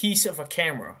little piece of a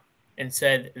camera and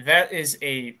said, "That is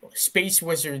a space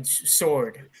wizard's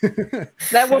sword."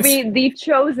 That will be the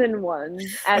chosen one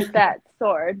as that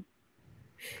sword.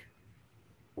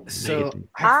 So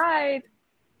I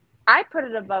put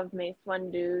it above Mace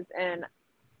Windu's, and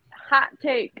hot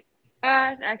take.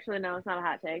 Actually, no, it's not a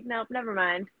hot take. Nope, never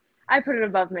mind. I put it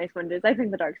above Mace Windu's. I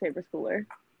think the Darksaber's cooler.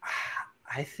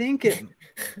 I think it.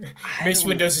 Mace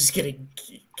Windu's is getting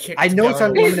kicked. I know it's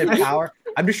unlimited power.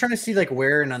 I'm just trying to see like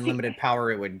where in unlimited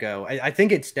power it would go. I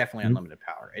think it's definitely unlimited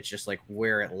power. It's just like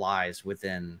where it lies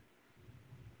within.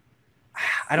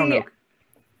 I don't know.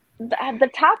 The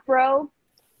top row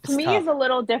to me is a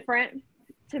little different.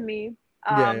 To me,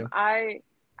 I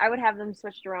would have them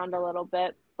switched around a little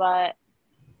bit, but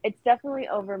it's definitely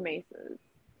over Mace's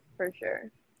for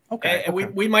sure. Okay.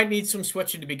 And we might need some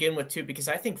switching to begin with too, because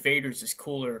I think Vader's is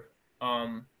cooler.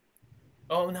 Oh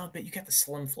no, but you got the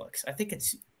Slim Flex. I think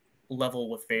it's level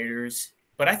with Vader's,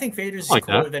 but I think Vader's is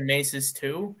cooler than Mace's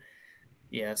too.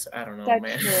 Yes, I don't know,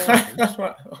 man.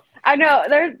 I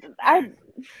know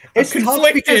it's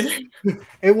conflicted.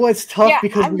 It was tough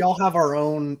because we all have our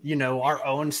own, our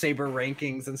own saber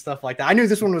rankings and stuff like that. I knew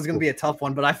this one was going to be a tough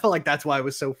one, but I felt like that's why it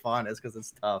was so fun, is because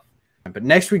it's tough. But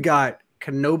next we got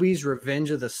Kenobi's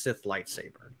Revenge of the Sith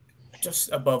lightsaber.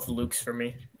 Just above Luke's for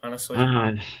me, honestly.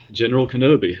 General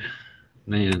Kenobi,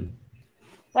 man.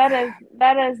 That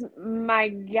is my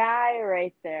guy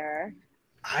right there.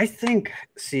 I think.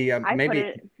 See, I maybe put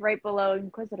it right below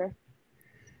Inquisitor.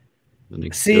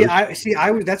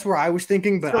 That's where I was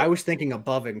thinking, but I was thinking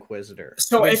above Inquisitor.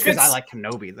 So because I like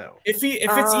Kenobi though. If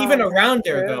it's even around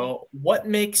there though, what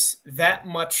makes that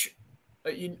much?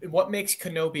 What makes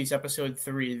Kenobi's Episode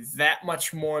 3 that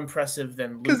much more impressive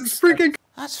than Luke's? Because it's freaking.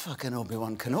 That's fucking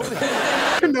Obi-Wan Kenobi.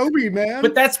 Kenobi, man.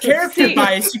 But that's character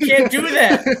bias. You can't do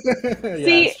that.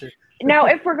 Now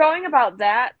if we're going about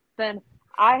that, then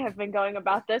I have been going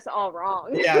about this all wrong.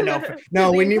 Yeah,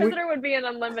 no. Inquisitor would be an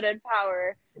unlimited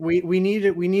power. We need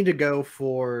to go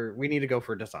for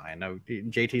design. No,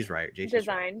 JT's right.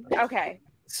 Design. Right. Okay.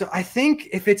 So I think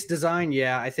if it's design,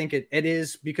 I think it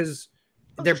is, because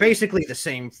they're basically the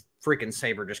same freaking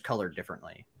saber, just colored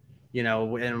differently, in a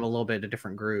little bit of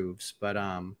different grooves. But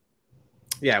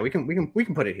we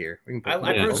can put it here. I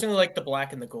personally like the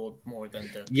black and the gold more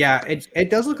than the. Yeah, it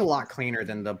does look a lot cleaner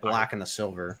than the black and the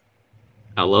silver.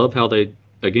 I love how they,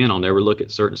 again, I'll never look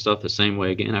at certain stuff the same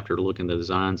way again after looking at the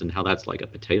designs and how that's like a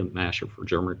potato masher for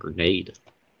German grenade.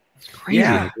 It's crazy.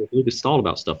 Yeah. Lucas thought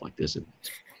about stuff like this.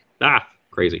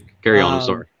 Crazy. Carry on. I'm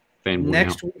sorry.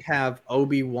 Next, we have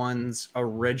Obi-Wan's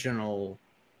original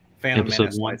Phantom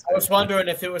Menace. I was wondering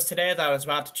if it was today that I was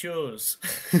about to choose.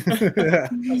 Yeah.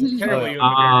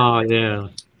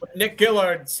 Nick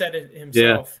Gillard said it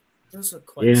himself. Yeah. Those look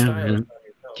quite stylish.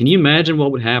 Can you imagine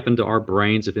what would happen to our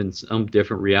brains if in some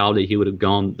different reality he would have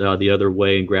gone the other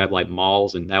way and grabbed like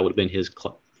Mauls, and that would have been his,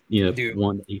 Dude,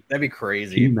 one? That'd be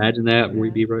crazy. Can you imagine that where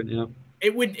we'd be right now?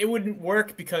 It wouldn't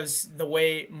work because the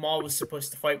way Maul was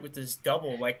supposed to fight with his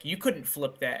double, like you couldn't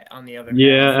flip that on the other.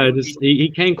 Yeah, he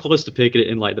came close to picking it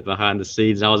in like the behind the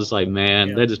scenes. And I was just like, man,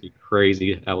 that'd just be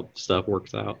crazy how stuff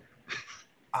works out.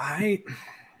 I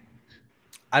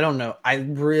don't know. I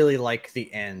really like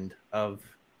the end of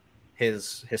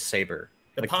his saber.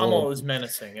 The pommel is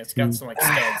menacing. It's got some like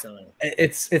studs on it.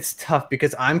 It's tough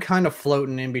because I'm kind of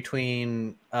floating in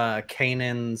between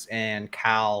Kanan's and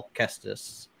Cal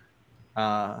Kestis.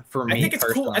 For me, I think it's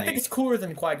cool. I think it's cooler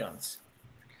than Qui-Gon's.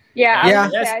 Yeah.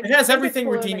 It has everything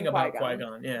redeeming about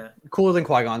Qui-Gon. Yeah, cooler than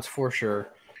Qui-Gon's for sure.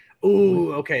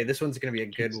 Ooh, okay. This one's gonna be a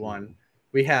good one.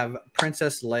 We have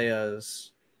Princess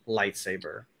Leia's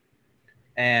lightsaber,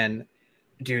 and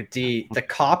dude, the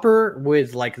copper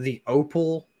with like the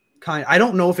opal kind. I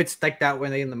don't know if it's like that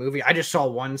when they in the movie. I just saw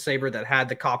one saber that had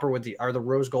the copper with the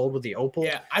rose gold with the opal.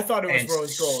 Yeah, I thought it was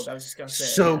rose gold. I was just gonna say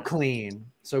so clean,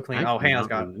 so clean. Oh, Hannah's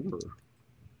got it.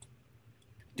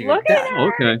 Dude, look at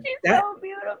her. Okay. She's so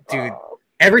beautiful. Dude,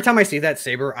 every time I see that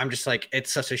saber, I'm just like,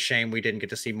 it's such a shame we didn't get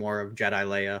to see more of Jedi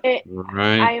Leia.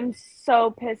 Right. I am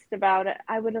so pissed about it.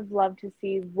 I would have loved to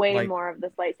see way more of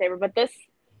this lightsaber, but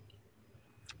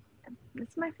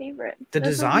it's my favorite. The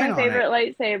design is my favorite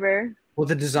lightsaber. Well,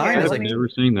 the design I've is like never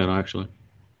seen that actually.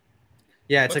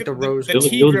 Yeah, it's like the rose. It was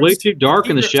way too dark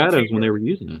in the shadows when they were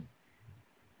using it.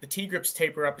 The T-grips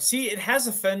taper up. See, it has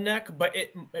a thin neck, but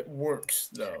it works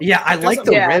though. Yeah, I like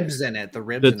the ribs in it. The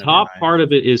ribs. The top part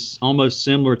of it is almost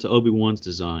similar to Obi-Wan's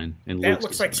design, and that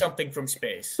looks like something from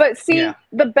space. But see,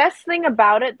 the best thing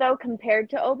about it though, compared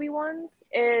to Obi-Wan's,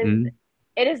 is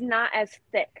it is not as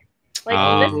thick.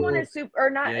 Like this one is super, or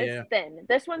not as thin.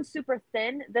 This one's super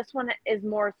thin. This one is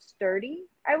more sturdy,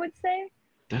 I would say.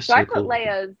 So I put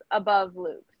Leia's above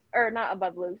Luke's, or not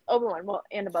above Luke's, Obi-Wan, well,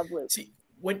 and above Luke's. See,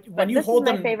 when you hold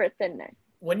them, my favorite thin neck.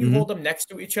 When you hold them next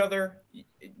to each other,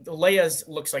 Leia's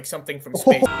looks like something from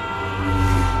space.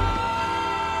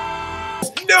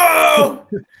 No!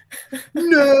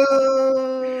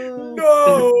 No!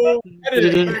 No!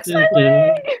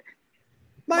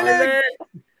 My leg!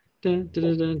 Oh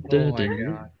my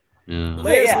God.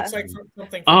 Leia's looks like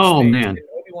something from space. Man.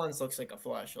 Obi-Wan's looks like a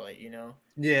flashlight, you know?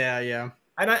 Yeah.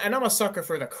 And I'm a sucker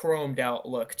for the chromed out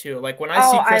look, too. Like, when I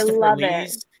see Christopher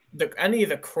Lee's, any of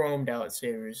the chromed out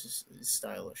sabers is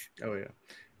stylish. Oh, yeah.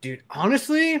 Dude,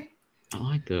 honestly, I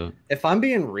like that. If I'm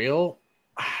being real,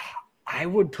 I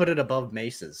would put it above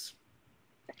Mace's.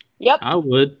 Yep. I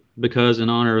would, because in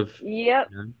honor of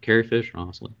Carrie Fisher,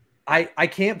 honestly. I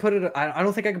can't put it. I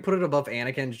don't think I can put it above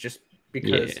Anakin's just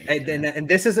because. And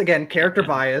this is again character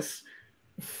bias,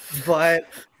 but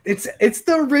it's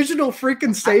the original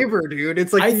freaking saber, dude.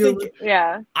 It's like I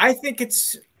think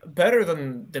it's better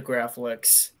than the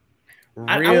Graflex.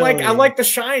 Really? I like the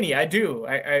shiny. I do.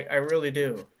 I really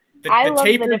do. The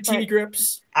tapered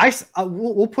T-grips.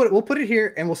 We'll put it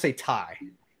here and we'll say tie.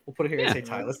 We'll put it here and say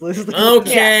tie. Let's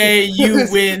okay, you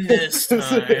win this time.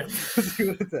 Let's see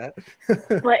what it's at.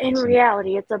 But in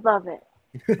reality, it's above it.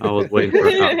 I was waiting for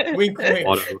a wink, wink.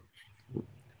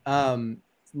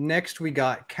 Next we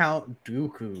got Count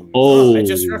Dooku. Oh, I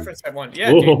just referenced that one. Yeah,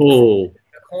 dude. The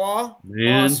claw,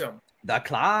 awesome. The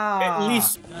claw. At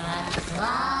least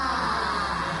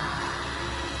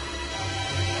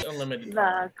unlimited.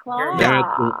 The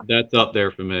claw. That's up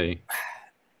there for me.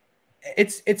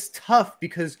 It's tough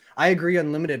because I agree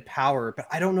unlimited power, but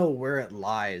I don't know where it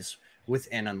lies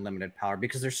within unlimited power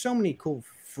because there's so many cool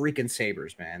freaking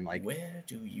sabers, man. Like, where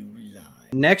do you lie?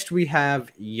 Next we have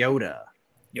Yoda.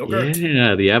 Yogurt.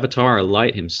 Yeah, the Avatar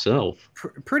Light himself.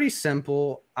 Pretty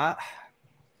simple. Nice.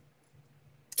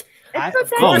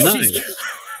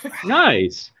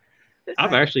 Nice.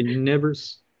 I've actually never.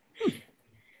 It's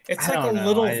like a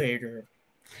little Vader.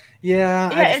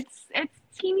 Yeah. It's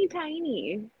teeny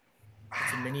tiny.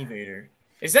 It's a mini Vader.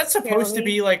 Is that supposed to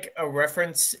be like a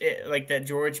reference, like that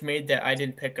George made that I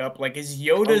didn't pick up? Like, is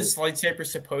Yoda's lightsaber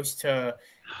supposed to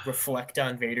reflect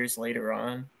on Vader's later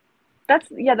on? That's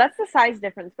the size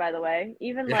difference, by the way.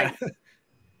 Even like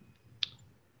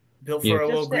built for a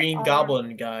little green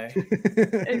goblin guy.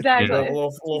 Exactly. A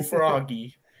little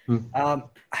froggy.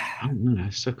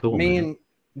 That's so cool. Man,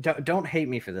 don't hate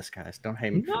me for this, guys. Don't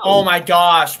hate me. No. Oh my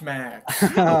gosh, Max.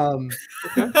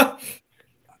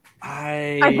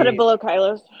 I put it below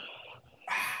Kylo's.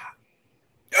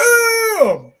 I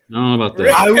don't know about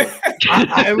that.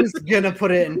 I was gonna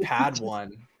put it in pad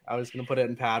 1.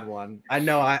 I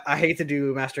know I hate to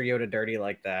do Master Yoda dirty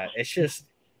like that. It's just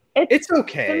it's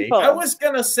okay. Simple. I was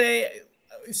gonna say,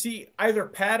 either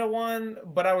Padawan,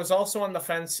 but I was also on the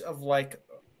fence of like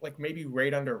maybe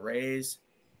right under Rey's.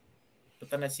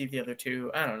 But then I see the other two.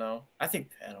 I don't know. I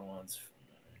think Padawan's.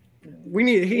 He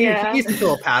needs to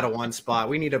fill a Padawan spot.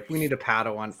 We need a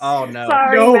Padawan. Oh no.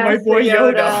 Sorry, no, Master my boy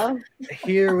Yoda.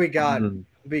 Here we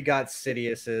got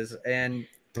Sidious's, and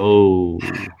you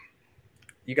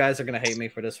guys are gonna hate me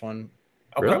for this one.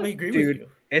 I'll probably agree with you.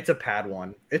 It's a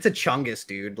Padawan. It's a Chungus,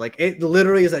 dude. Like, it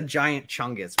literally is a giant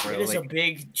Chungus, bro. It is a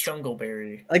big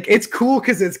Chungleberry. Like, it's cool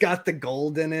because it's got the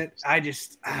gold in it. I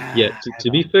just to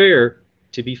be fair,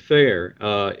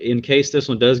 in case this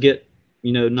one does get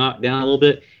knocked down a little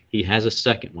bit, he has a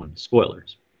second one.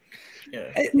 Spoilers. Yeah.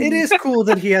 It is cool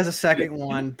that he has a second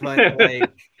one, but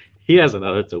like he has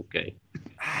another. It's okay.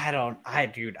 I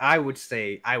would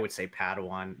say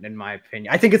Padawan in my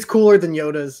opinion. I think it's cooler than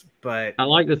Yoda's, but I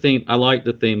like the theme. Of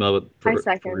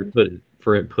it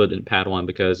for it put in Padawan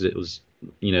because it was,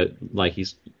 like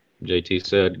JT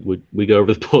said, we go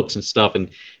over the books and stuff, and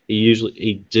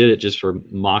he did it just for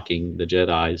mocking the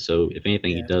Jedi. So if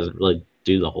anything, he doesn't really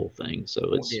do the whole thing.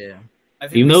 So it's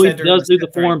even though he does do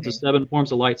the 7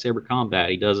 forms of lightsaber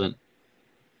combat, he doesn't.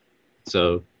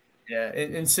 So Yeah,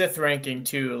 in Sith ranking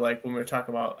too, like when we were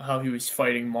talking about how he was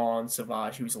fighting Maul and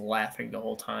Savage, he was laughing the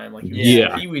whole time. Like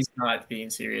he was not being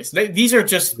serious. These are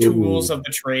just tools of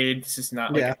the trade. This is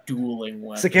not like a dueling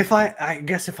weapon. It's like I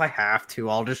guess if I have to,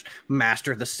 I'll just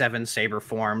master the 7 saber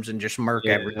forms and just murk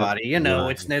everybody. You know,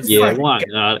 it's why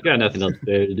not? Got nothing else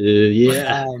better to do.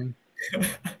 Yeah.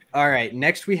 All right,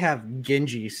 next we have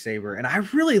Genji's saber, and I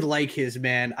really like his,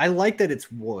 man. I like that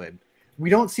it's wood. We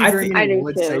don't see very many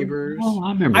wood sabers. Oh,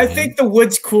 I remember. I think the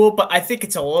wood's cool, but I think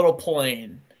it's a little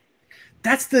plain.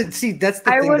 That's the thing that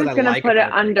I was gonna put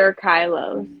it under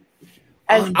Kylo's.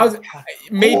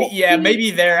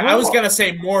 Maybe there. I was gonna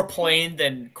say more plain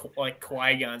than like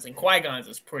Qui-Gon's, and Qui-Gon's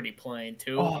is pretty plain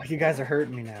too. Oh, you guys are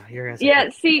hurting me now.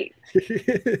 See,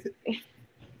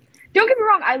 don't get me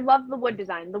wrong. I love the wood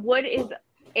design. The wood is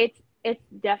it's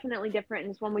definitely different,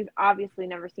 and it's one we've obviously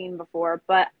never seen before.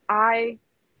 But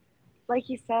like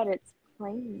you said, it's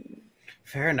plain.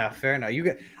 Fair enough.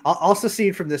 I'll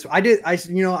secede from this. I did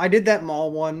that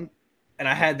Maul one, and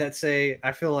I had that say.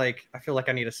 I feel like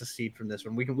I need to secede from this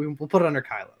one. We'll put it under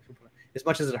Kylo. As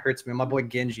much as it hurts me, my boy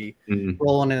Genji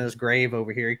rolling in his grave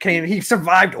over here. He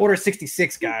survived Order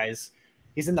 66, guys.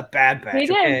 He's in the Bad Batch. He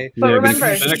did, okay? But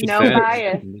remember, no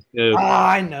bias.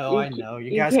 I know.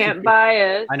 You guys can't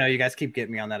bias. I know you guys keep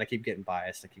getting me on that. I keep getting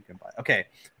biased. Okay,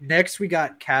 next we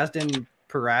got Kazdan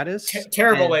Paratus.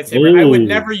 Terrible lightsaber. I would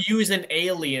never use an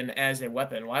alien as a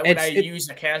weapon. Why would I use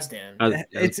a Kazdan?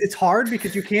 It's hard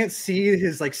because you can't see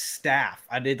his like staff.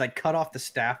 I did like cut off the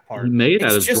staff part. He made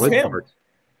out of droid parts.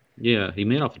 Yeah, he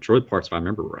made off of droid parts if I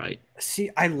remember right. See,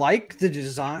 I like the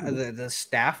design, the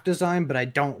staff design, but I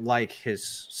don't like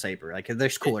his saber. Like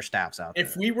there's cooler staffs out there.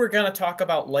 If we were gonna talk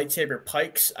about lightsaber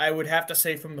pikes, I would have to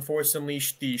say from the Force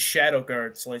Unleashed, the Shadow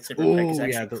Guard's lightsaber pike is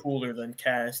actually cooler than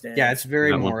Kazdan. Yeah, it's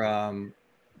very more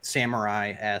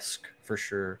samurai-esque for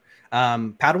sure.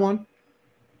 Padawan?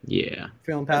 Yeah.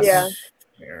 Feeling Padawan?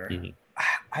 Yeah.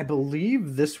 I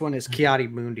believe this one is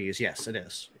Kiadi Mundi's. Yes, it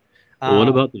is. Well, what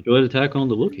about the droid attack on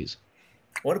the Wookiees?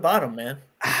 What about him, man?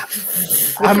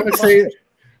 I'm going to say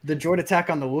the droid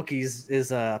attack on the Wookiees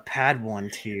is a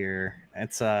Padawan tier.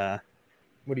 It's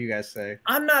what do you guys say?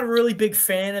 I'm not a really big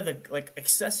fan of the like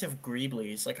excessive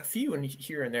Greeblies. Like a few in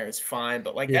here and there is fine,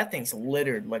 but like that thing's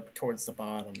littered like towards the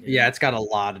bottom. Dude. Yeah, it's got a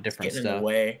lot of different stuff. In the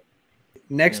way.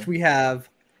 Next we have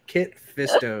Kit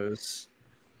Fistos,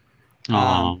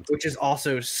 which is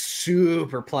also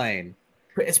super plain.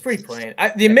 It's pretty plain.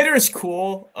 The emitter is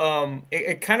cool.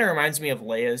 It kind of reminds me of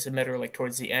Leia's emitter, like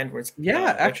towards the end, where it's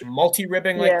actually like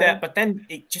multi-ribbing like that. But then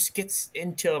it just gets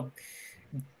into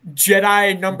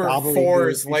Jedi number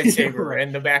 4's lightsaber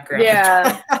in the background.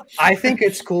 Yeah, I think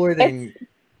it's cooler than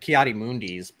Kiadi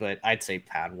Mundi's, but I'd say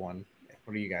Padawan.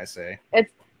 What do you guys say?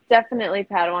 It's definitely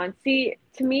Padawan. See,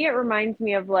 to me, it reminds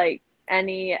me of like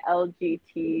any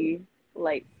LGT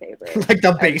lightsaber, like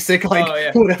the basic,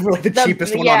 whatever, like the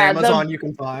cheapest one on Amazon you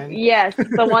can find. Yes,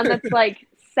 the one that's like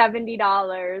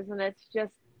 $70, and it's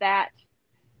just that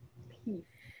piece.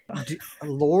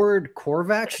 Lord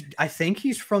Korvax, I think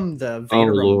he's from the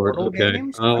Vader Immortal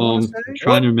games. I'm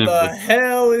trying to remember. What the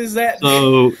hell is that?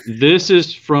 So this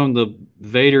is from the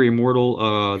Vader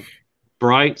Immortal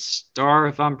Bright Star,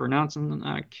 if I'm pronouncing it.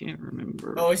 I can't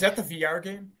remember. Oh, is that the VR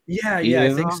game? Yeah,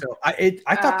 I think so.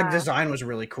 I thought the design was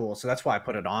really cool, so that's why I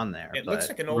put it on there. It looks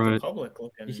like an Old Republic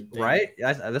looking thing. Right?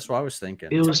 That's what I was thinking.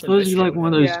 It was supposed to be like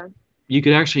one of those. Yeah. You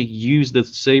could actually use the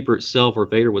saber itself, or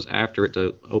Vader was after it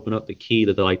to open up the key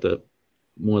to the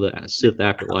one of the Sith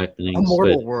afterlife things.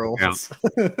 Immortal Worlds.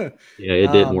 Yeah,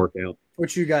 it didn't work out.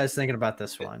 What you guys thinking about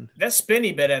this one? That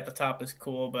spinny bit at the top is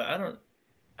cool, but I don't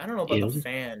know about the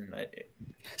fan.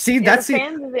 See, the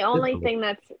fans is the only thing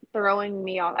that's throwing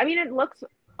me off. I mean, it looks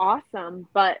awesome,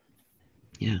 but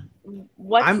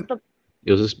what's the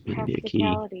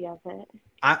practicality of it?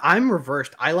 I'm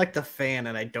reversed. I like the fan,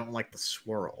 and I don't like the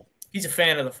swirl. He's a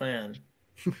fan of the fan.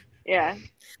 Yeah.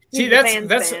 See, that's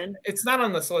it's not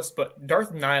on this list, but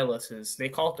Darth Nihilus they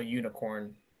call it the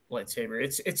unicorn lightsaber.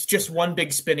 It's just one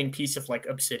big spinning piece of like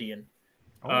obsidian.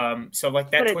 So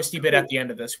like that twisty bit at the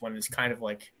end of this one is kind of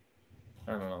like,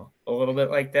 I don't know, a little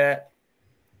bit like that.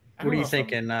 What are you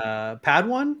thinking?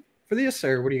 Padawan for this,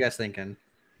 or what are you guys thinking?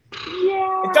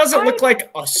 Yeah, it doesn't look like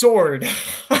a sword.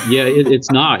 Yeah,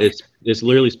 it's not. It's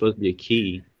literally supposed to be a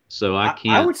key. So I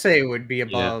can't. I would say it would be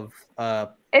above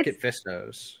Kit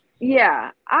Fistos.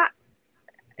 Yeah,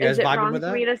 is it wrong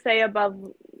for me to say above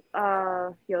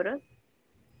Yoda's?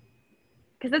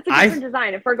 Because it's a different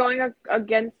design. If we're going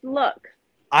against look.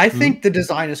 I think the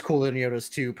design is cooler than Yoda's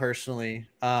too, personally.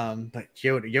 But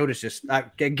Yoda's just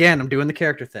again, I'm doing the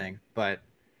character thing, but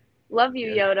Love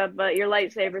you, Yoda, but your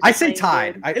lightsabers. I say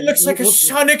tied. It looks like a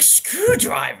sonic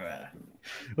screwdriver.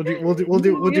 We'll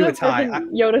do a tie.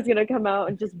 Yoda's gonna come out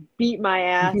and just beat my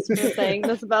ass for saying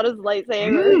this about his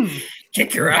lightsaber.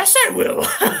 Kick your ass, I will.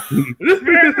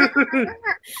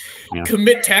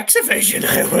 Commit tax evasion,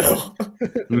 I will.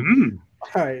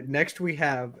 All right, next we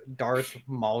have Darth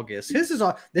Malgus.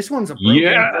 This one's a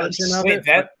broken version of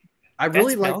it. I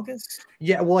really like. Malgus?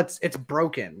 Yeah, well, it's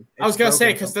broken. I was gonna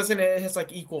say because doesn't it has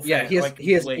like equal? Yeah, he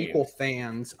has equal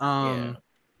fans.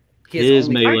 His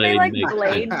melee like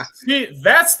blades. See,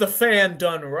 that's the fan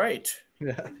done right.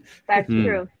 Yeah, that's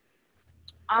true.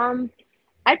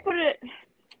 I'd put it.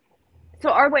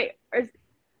 So, I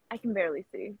can barely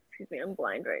see. Excuse me, I'm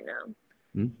blind right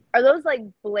now. Are those like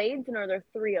blades, and are there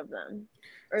 3 of them?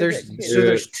 There's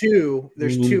two,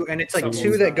 and it's like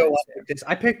 2 that go up like this.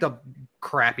 I picked a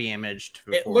crappy image.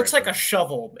 It looks like a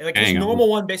shovel. Like his normal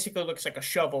one basically looks like a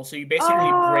shovel. So you basically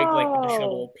break like the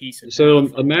shovel pieces. So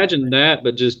imagine that,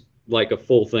 but just like a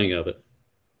full thing of it.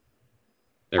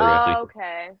 There we go.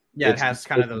 Okay. Yeah, it has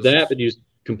kind of those. That, but you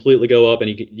completely go up, and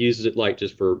he uses it like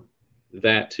just for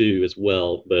that too as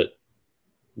well. But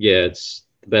yeah, it's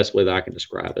the best way that I can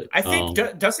describe it. I think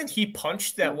doesn't he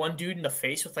punch that one dude in the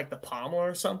face with like the pommel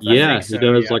or something? Yeah, he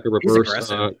does like a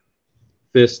reverse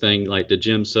fist thing, like the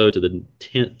Jim So to the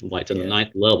 10th, like to the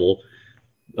 9th level.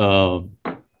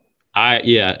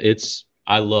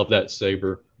 I love that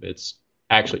saber. It's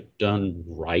actually done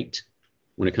right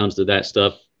when it comes to that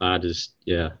stuff. I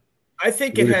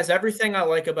think it has everything I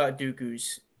like about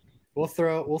Dooku's. We'll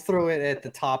throw it at the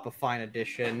top of Fine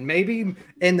Edition, maybe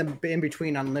in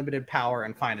between Unlimited Power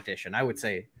and Fine Edition. I would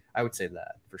say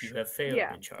that for sure. You have failed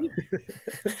me, Charlie.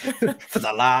 For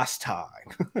the last time.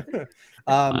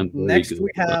 Next we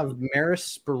have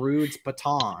Maris Baroud's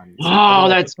batons. Oh,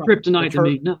 that's kryptonite to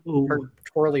me. No, her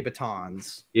twirly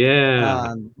batons.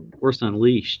 Yeah, Force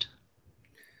Unleashed.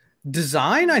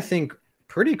 Design, I think,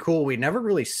 pretty cool. We never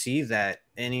really see that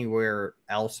anywhere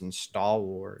else in Star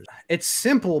Wars. It's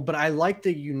simple, but I like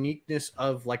the uniqueness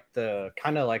of like the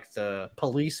kind of like the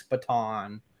police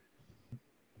baton.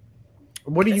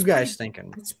 What are you guys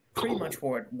thinking? It's pretty much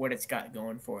what it's got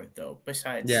going for it, though.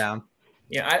 Besides, yeah,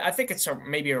 I think it's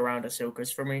maybe around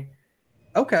Ahsoka's for me.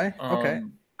 Okay, okay.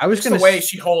 I was gonna the way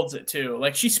she holds it too,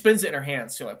 like she spins it in her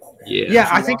hands. So like, yeah,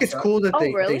 I think it's cool that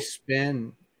they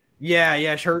spin.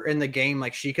 Yeah, her in the game,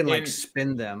 like she can like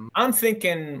spin them. I'm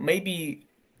thinking maybe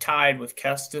tied with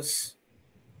Kestis.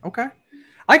 Okay,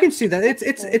 I can see that.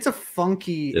 It's a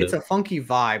funky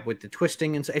vibe with the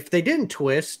twisting, and if they didn't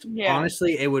twist,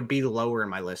 honestly, it would be lower in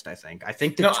my list. I think. I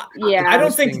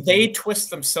don't think they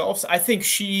twist themselves. I think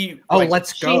she.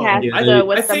 Let's go. She has to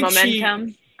with the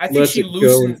momentum. I think she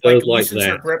loosens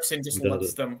her grips and just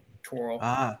lets them twirl.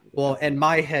 Well, in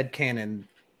my head canon,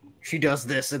 she does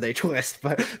this and they twist,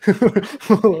 but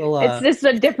it's just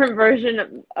a different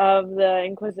version of the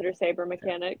Inquisitor saber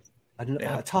mechanics.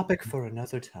 A topic for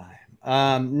another time.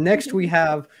 Next we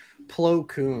have Plo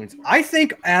Koon's. I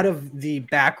think out of the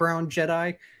background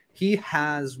Jedi, he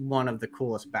has one of the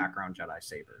coolest background Jedi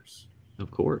sabers. Of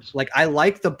course. Like I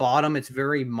like the bottom; it's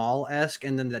very Maul-esque,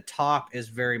 and then the top is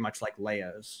very much like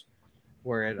Leia's,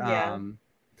 where it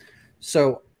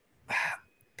So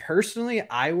personally,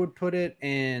 I would put it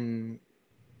in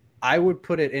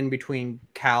between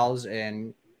Cal's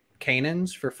and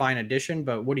Kanan's for Fine Edition.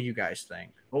 But what do you guys think?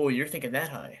 Oh, you're thinking that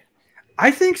high? I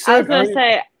think so. I was gonna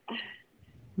say.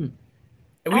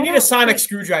 We need a sonic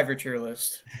screwdriver tier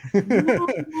list.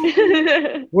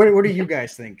 What are you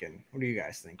guys thinking?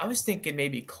 I was thinking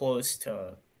maybe close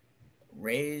to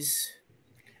Rey's.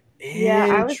 Yeah,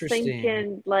 I was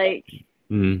thinking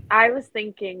I was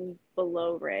thinking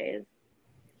below Rey's.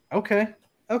 Okay.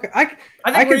 I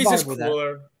think Rey's is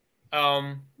cooler.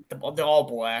 The all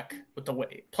black with the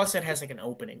way. Plus, it has like an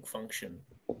opening function.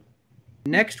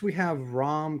 Next, we have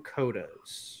Rom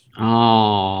Koda's.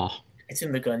 Oh. It's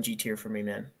in the Gunji tier for me,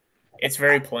 man. It's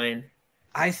very plain.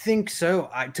 I think so.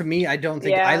 To me, I don't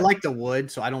think I like the wood,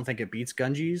 so I don't think it beats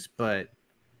Gunji's. But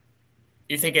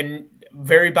you're thinking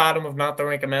very bottom of not the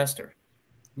rank of master.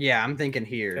 Yeah, I'm thinking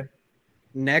here. Okay.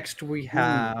 Next, we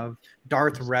have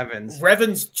Darth Revan's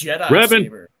Jedi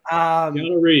saber.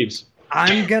 Keanu Reeves.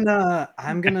 I'm gonna.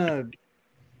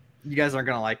 You guys aren't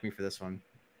gonna like me for this one.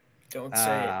 Don't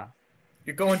say it.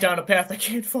 You're going down a path I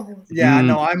can't follow. Yeah,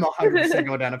 no, I'm 100%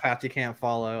 going down a path you can't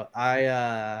follow.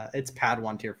 It's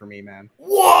Padawan tier for me, man.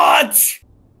 What?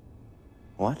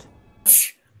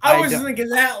 I was thinking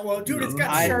that one, dude. It's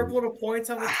got sharp little points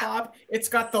on the top. It's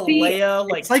got the Leia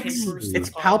it's like tapers. It's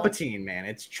Palpatine, man.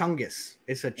 It's Chungus.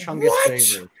 It's a Chungus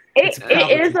saber. It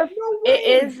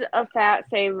is a fat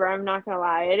saber. I'm not gonna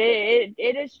lie.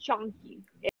 It is chunky.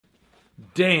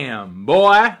 Damn,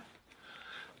 boy.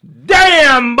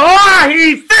 Damn, boy,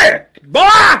 he's thick. Boy,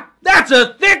 that's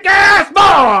a thick ass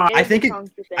boy. I think it's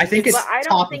I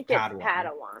don't think it's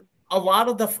Padawan. A lot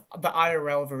of the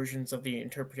IRL versions of the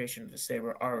interpretation of the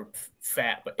saber are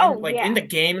fat, but in the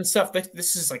game and stuff,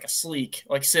 this is like a sleek,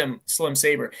 like slim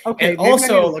saber. Okay, and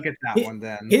also look at that one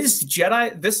then. This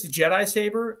Jedi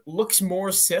saber looks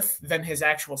more Sith than his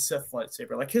actual Sith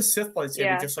lightsaber. Like his Sith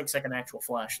lightsaber just looks like an actual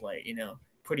flashlight, you know,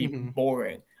 pretty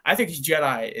boring. I think his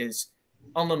Jedi is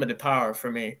unlimited power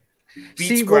for me.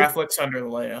 Beats graphics under the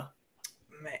Leia.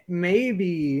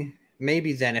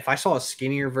 Maybe then if I saw a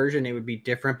skinnier version, it would be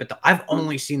different. But I've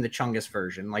only seen the Chungus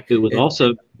version. Like it was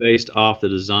also based off the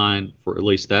design for at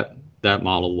least that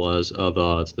model was of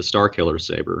the Starkiller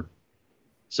saber,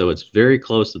 so it's very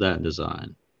close to that in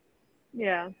design.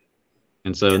 Yeah.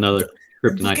 And so another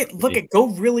kryptonite. Look at go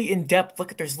really in depth.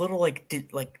 Look at there's little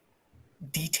like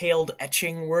detailed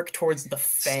etching work towards the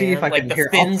fan, see if I like can the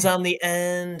fins on the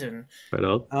end, and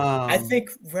I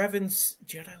think Revan's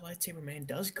Jedi lightsaber man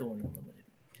does go in unlimited.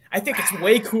 I think it's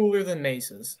way cooler than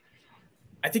Mace's.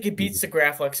 I think it beats the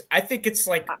graphics. I think it's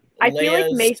like I feel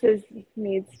like Mace's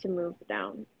needs to move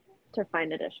down to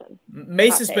Fine Edition.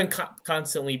 Mace has been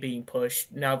constantly being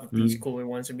pushed. Now that these cooler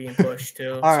ones are being pushed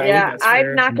too. All right. Yeah,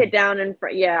 I'd knock it down in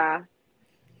front. Yeah.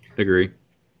 Agree.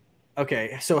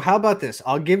 Okay, so how about this?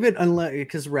 I'll give it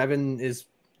because Revan is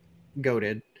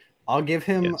goated. I'll give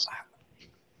him. Yes.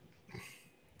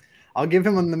 I'll give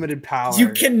him unlimited power.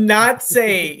 You cannot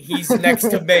say he's next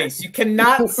to Mace. You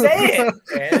cannot say it,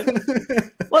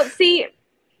 man. Well, see,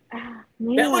 that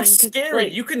looks scary.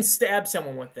 Like, you can stab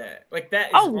someone with that. Like that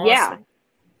is awesome. Yeah.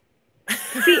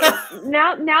 See,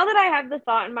 now that I have the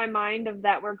thought in my mind of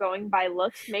that we're going by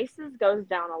looks, Mace's goes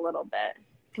down a little bit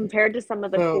compared to some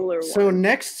of the cooler ones. So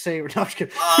next saber. No, I'm just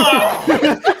kidding.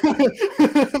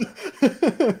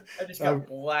 I just got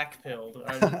black pilled.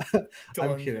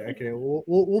 I'm kidding. Okay,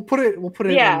 we'll put it. We'll put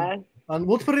it. Yeah.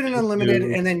 We'll put it in unlimited,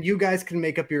 and then you guys can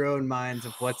make up your own minds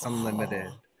of what's unlimited.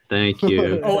 Thank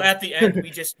you. Oh, at the end we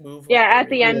just move. Yeah, at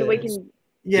the end we can.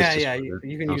 Yeah.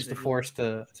 You can use the Force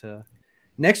to.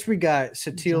 Next, we got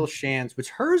Satele Shan's, which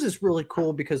hers is really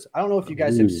cool because I don't know if you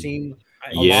guys have seen.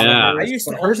 Yeah,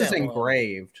 hers is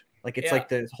engraved. Like it's like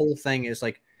the whole thing is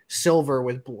like silver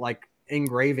with like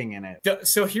engraving in it.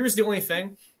 So here's the only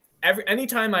thing: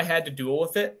 anytime I had to duel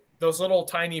with it, those little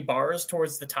tiny bars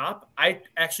towards the top, I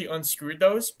actually unscrewed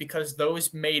those because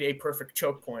those made a perfect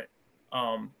choke point.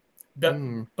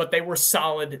 But they were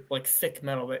solid, like thick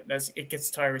metal. It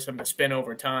gets tiresome to spin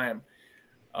over time.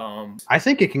 I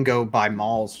think it can go by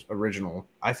Maul's original.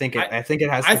 I think it has the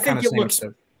kind of same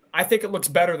stuff. I think it looks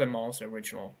better than Maul's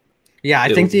original. Yeah,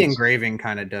 I think the engraving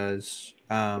kind of does.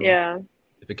 Yeah.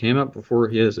 If it came up before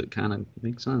his, it kind of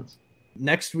makes sense.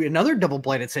 Next, another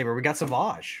double-bladed saber. We got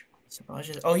Savage.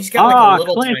 He's got like a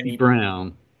little Clancy tiny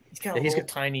Brown. He's got a little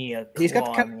tiny. He's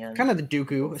got kind of the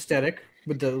Dooku aesthetic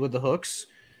with the hooks.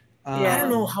 I don't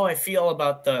know how I feel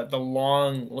about the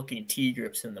long-looking T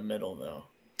grips in the middle though.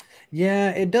 Yeah,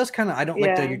 it does kind of. I don't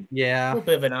like the. Yeah, a little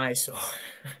bit of an eyesore.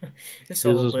 This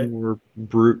was more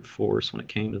brute force when it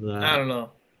came to that. I don't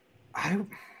know.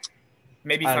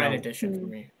 Maybe Fine Edition for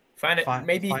me.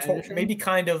 Maybe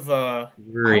kind of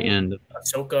very end.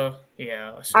 Ahsoka.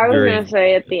 Yeah. I was gonna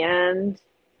say at the end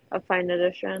of Fine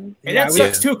Edition. And that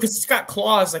sucks too because it's got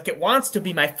claws. Like it wants to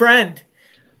be my friend.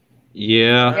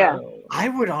 Yeah. I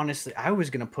would honestly. I was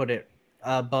gonna put it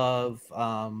above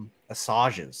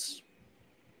Asage's.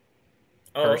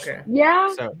 Oh, okay. Yeah.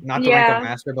 So not the rank of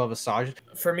master above Asajj.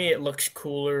 For me, it looks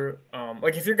cooler.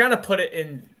 Like if you're gonna put it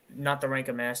in not the rank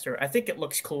of master, I think it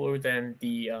looks cooler than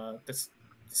the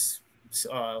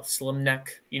slim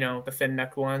neck. You know, the thin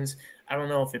neck ones. I don't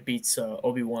know if it beats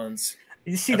Obi-Wan's.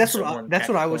 You see, that's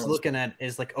what I was looking at.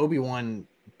 Is like Obi-Wan.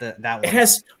 That one. It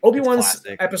has Obi-Wan's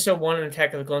episode 1 in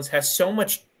Attack of the Clones has so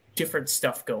much different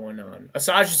stuff going on.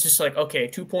 Asajj is just like, okay,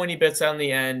 2 pointy bits on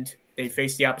the end. They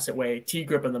face the opposite way. T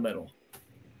grip in the middle.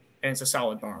 And it's a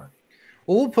solid bar.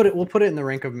 Well, we'll put it in the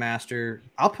rank of master.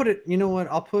 I'll put it. You know what?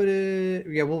 I'll put it.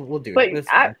 Yeah, we'll do it. What's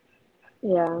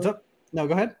up? No,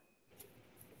 go ahead.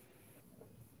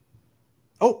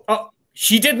 Oh,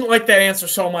 she didn't like that answer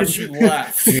so much she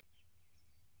left.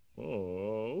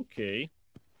 Oh, okay.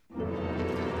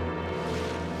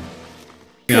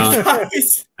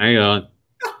 Hang on.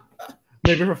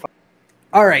 Maybe for fun.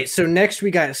 All right. So next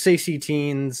we got Sacy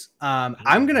Teens.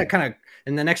 I'm gonna kind of.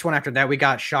 And the next one after that, we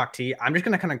got Shock T. I'm just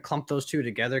gonna kind of clump those two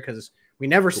together because we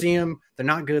never see them. They're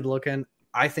not good looking.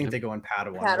 I think they go in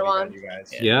Padawan. Padawan. You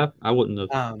guys. Yeah, I wouldn't have.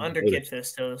 Under Kid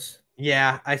Fistos.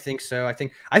 Yeah, I think so. I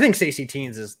think Stacey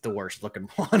Teens is the worst looking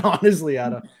one, honestly,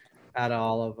 out of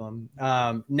all of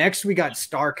them. Next we got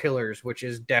Star Killers, which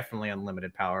is definitely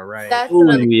unlimited power, right? That's an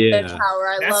unlimited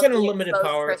power. That's an unlimited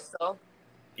power. Crystal.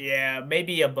 Yeah,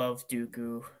 maybe above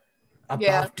Dooku.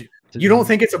 You don't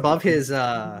think it's above his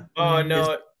no,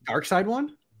 his dark side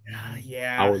one?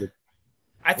 Yeah.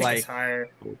 I think it's higher.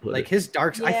 Like his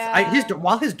dark side,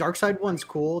 while his dark side one's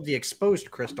cool, the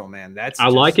exposed crystal, man, I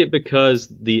like it because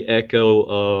the echo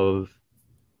of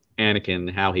Anakin,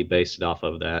 how he based it off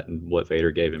of that, and what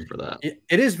Vader gave him for that.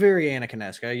 It is very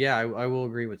Anakin-esque. Yeah, I will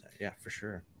agree with that. Yeah, for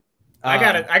sure. I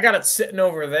got it sitting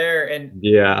over there, and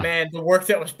man, the work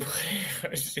that was put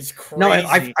in is crazy. No,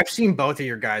 I've seen both of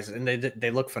your guys, and they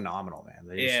look phenomenal, man.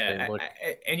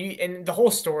 And the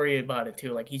whole story about it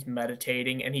too, like he's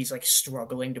meditating and he's like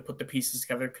struggling to put the pieces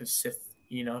together because Sith,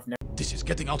 this is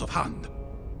getting out of hand.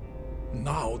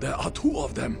 Now there are 2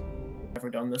 of them.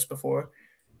 Never done this before.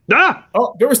 Ah!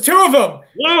 Oh, there was 2 of them.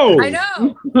 Whoa! I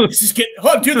know. This is getting.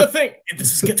 Oh, do the thing.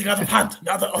 This is getting out of hand.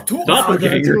 Now there are 2 of them.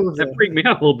 That freaked me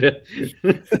out a little bit.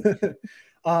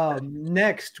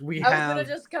 Next we have. I was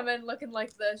gonna just come in looking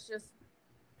like this, just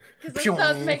because it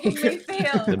starts making me feel.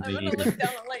 I'm gonna look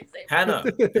down at lightsaber. Hannah,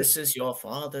 this is your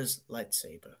father's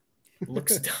lightsaber.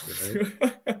 Looks down.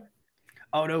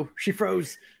 Oh no, she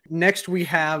froze. Next we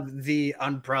have the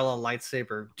umbrella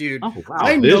lightsaber. Dude, wow,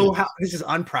 I know how this is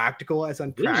unpractical as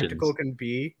unpractical can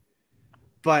be,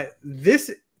 but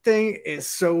this thing is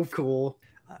so cool.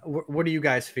 What are you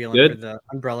guys feeling for the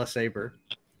umbrella saber?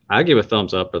 I give a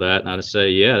thumbs up for that, and I'd say,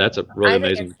 yeah, that's a really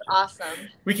amazing. It's awesome.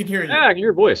 We can hear you. Yeah, I can hear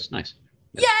your voice. Nice.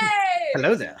 Yay!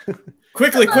 Hello there.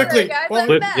 Quickly.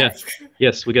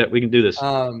 Yes, we can do this.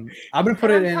 I'm gonna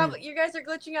put it in. You guys are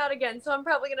glitching out again, so I'm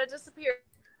probably gonna disappear.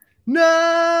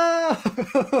 No!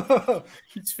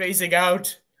 He's phasing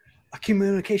out. A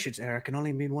communications error can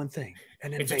only mean one thing: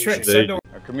 an invasion.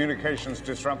 A communications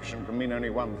disruption can mean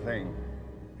only one thing: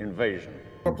 invasion.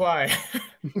 Reply.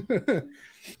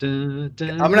 I'm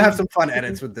gonna have some fun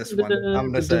edits with this one.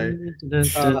 I'm gonna say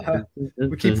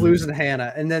we keep losing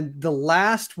Hannah, and then the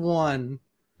last one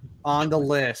on the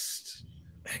list.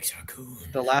 Exar Kun.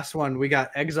 The last one we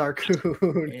got Exar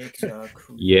Kun.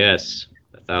 Yes,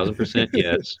 1,000%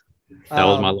 yes. That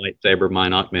was my lightsaber, my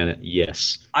knock minute.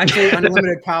 Yes. I say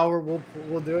unlimited power.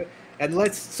 We'll do it,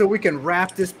 and so we can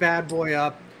wrap this bad boy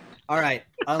up. All right,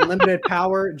 unlimited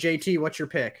power. JT, what's your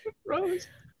pick?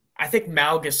 I think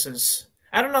Malgus's.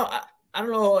 I don't know. I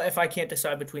don't know if I can't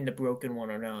decide between the broken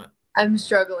one or not. I'm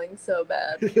struggling so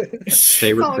bad.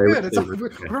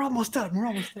 We're almost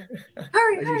done.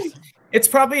 Hurry. It's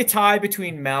probably a tie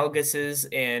between Malgus's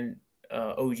and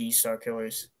OG Star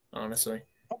Killers, honestly.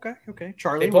 Okay.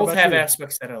 Charlie, they both have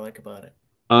aspects that I like about it.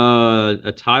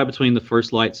 A tie between the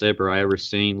first lightsaber I ever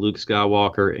seen, Luke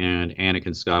Skywalker, and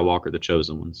Anakin Skywalker, the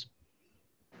Chosen Ones.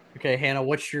 Okay, Hannah,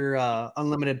 what's your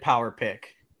unlimited power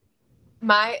pick? Can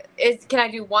I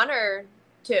do 1 or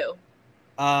 2?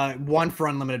 1 for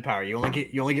unlimited power. You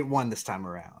only get 1 this time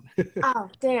around. Oh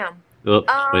damn! Oh,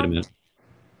 wait a minute.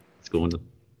 It's going to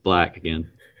black again.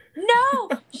 No!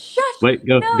 Shush! Wait,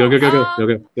 go. The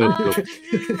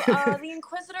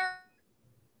Inquisitor.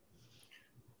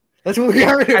 That's what we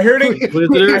heard. I heard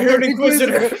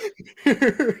Inquisitor.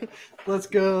 Let's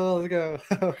go.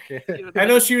 Okay. I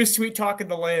know she was sweet talking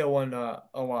the Leia one a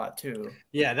lot too.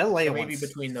 Yeah, that Leia maybe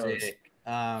between those.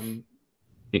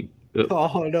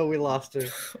 Oh no, we lost her.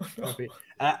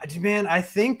 Man, I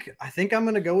think I'm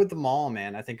gonna go with the Maul,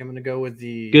 man. I think I'm gonna go with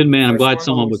the. Good man. I'm glad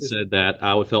someone would said that.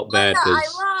 I would felt bad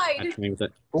because I trained with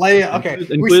that. Leia, okay.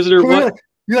 Inquisitor, what?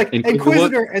 You're like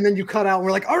Inquisitor, and then you cut out. And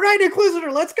we're like, all right,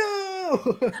 Inquisitor, let's go.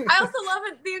 I also love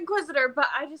the Inquisitor, but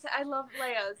I love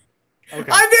Leia's.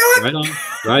 Okay. I knew it.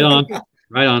 Right on.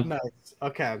 Nice.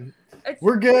 Okay.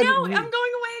 We're good. No, I'm going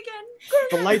away again.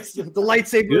 The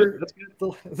lightsaber,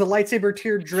 the lightsaber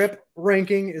tier drip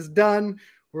ranking is done.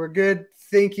 We're good.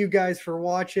 Thank you guys for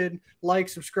watching. Like,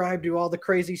 subscribe, do all the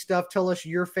crazy stuff. Tell us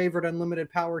your favorite unlimited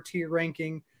power tier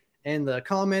ranking in the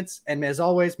comments. And as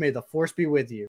always, may the force be with you.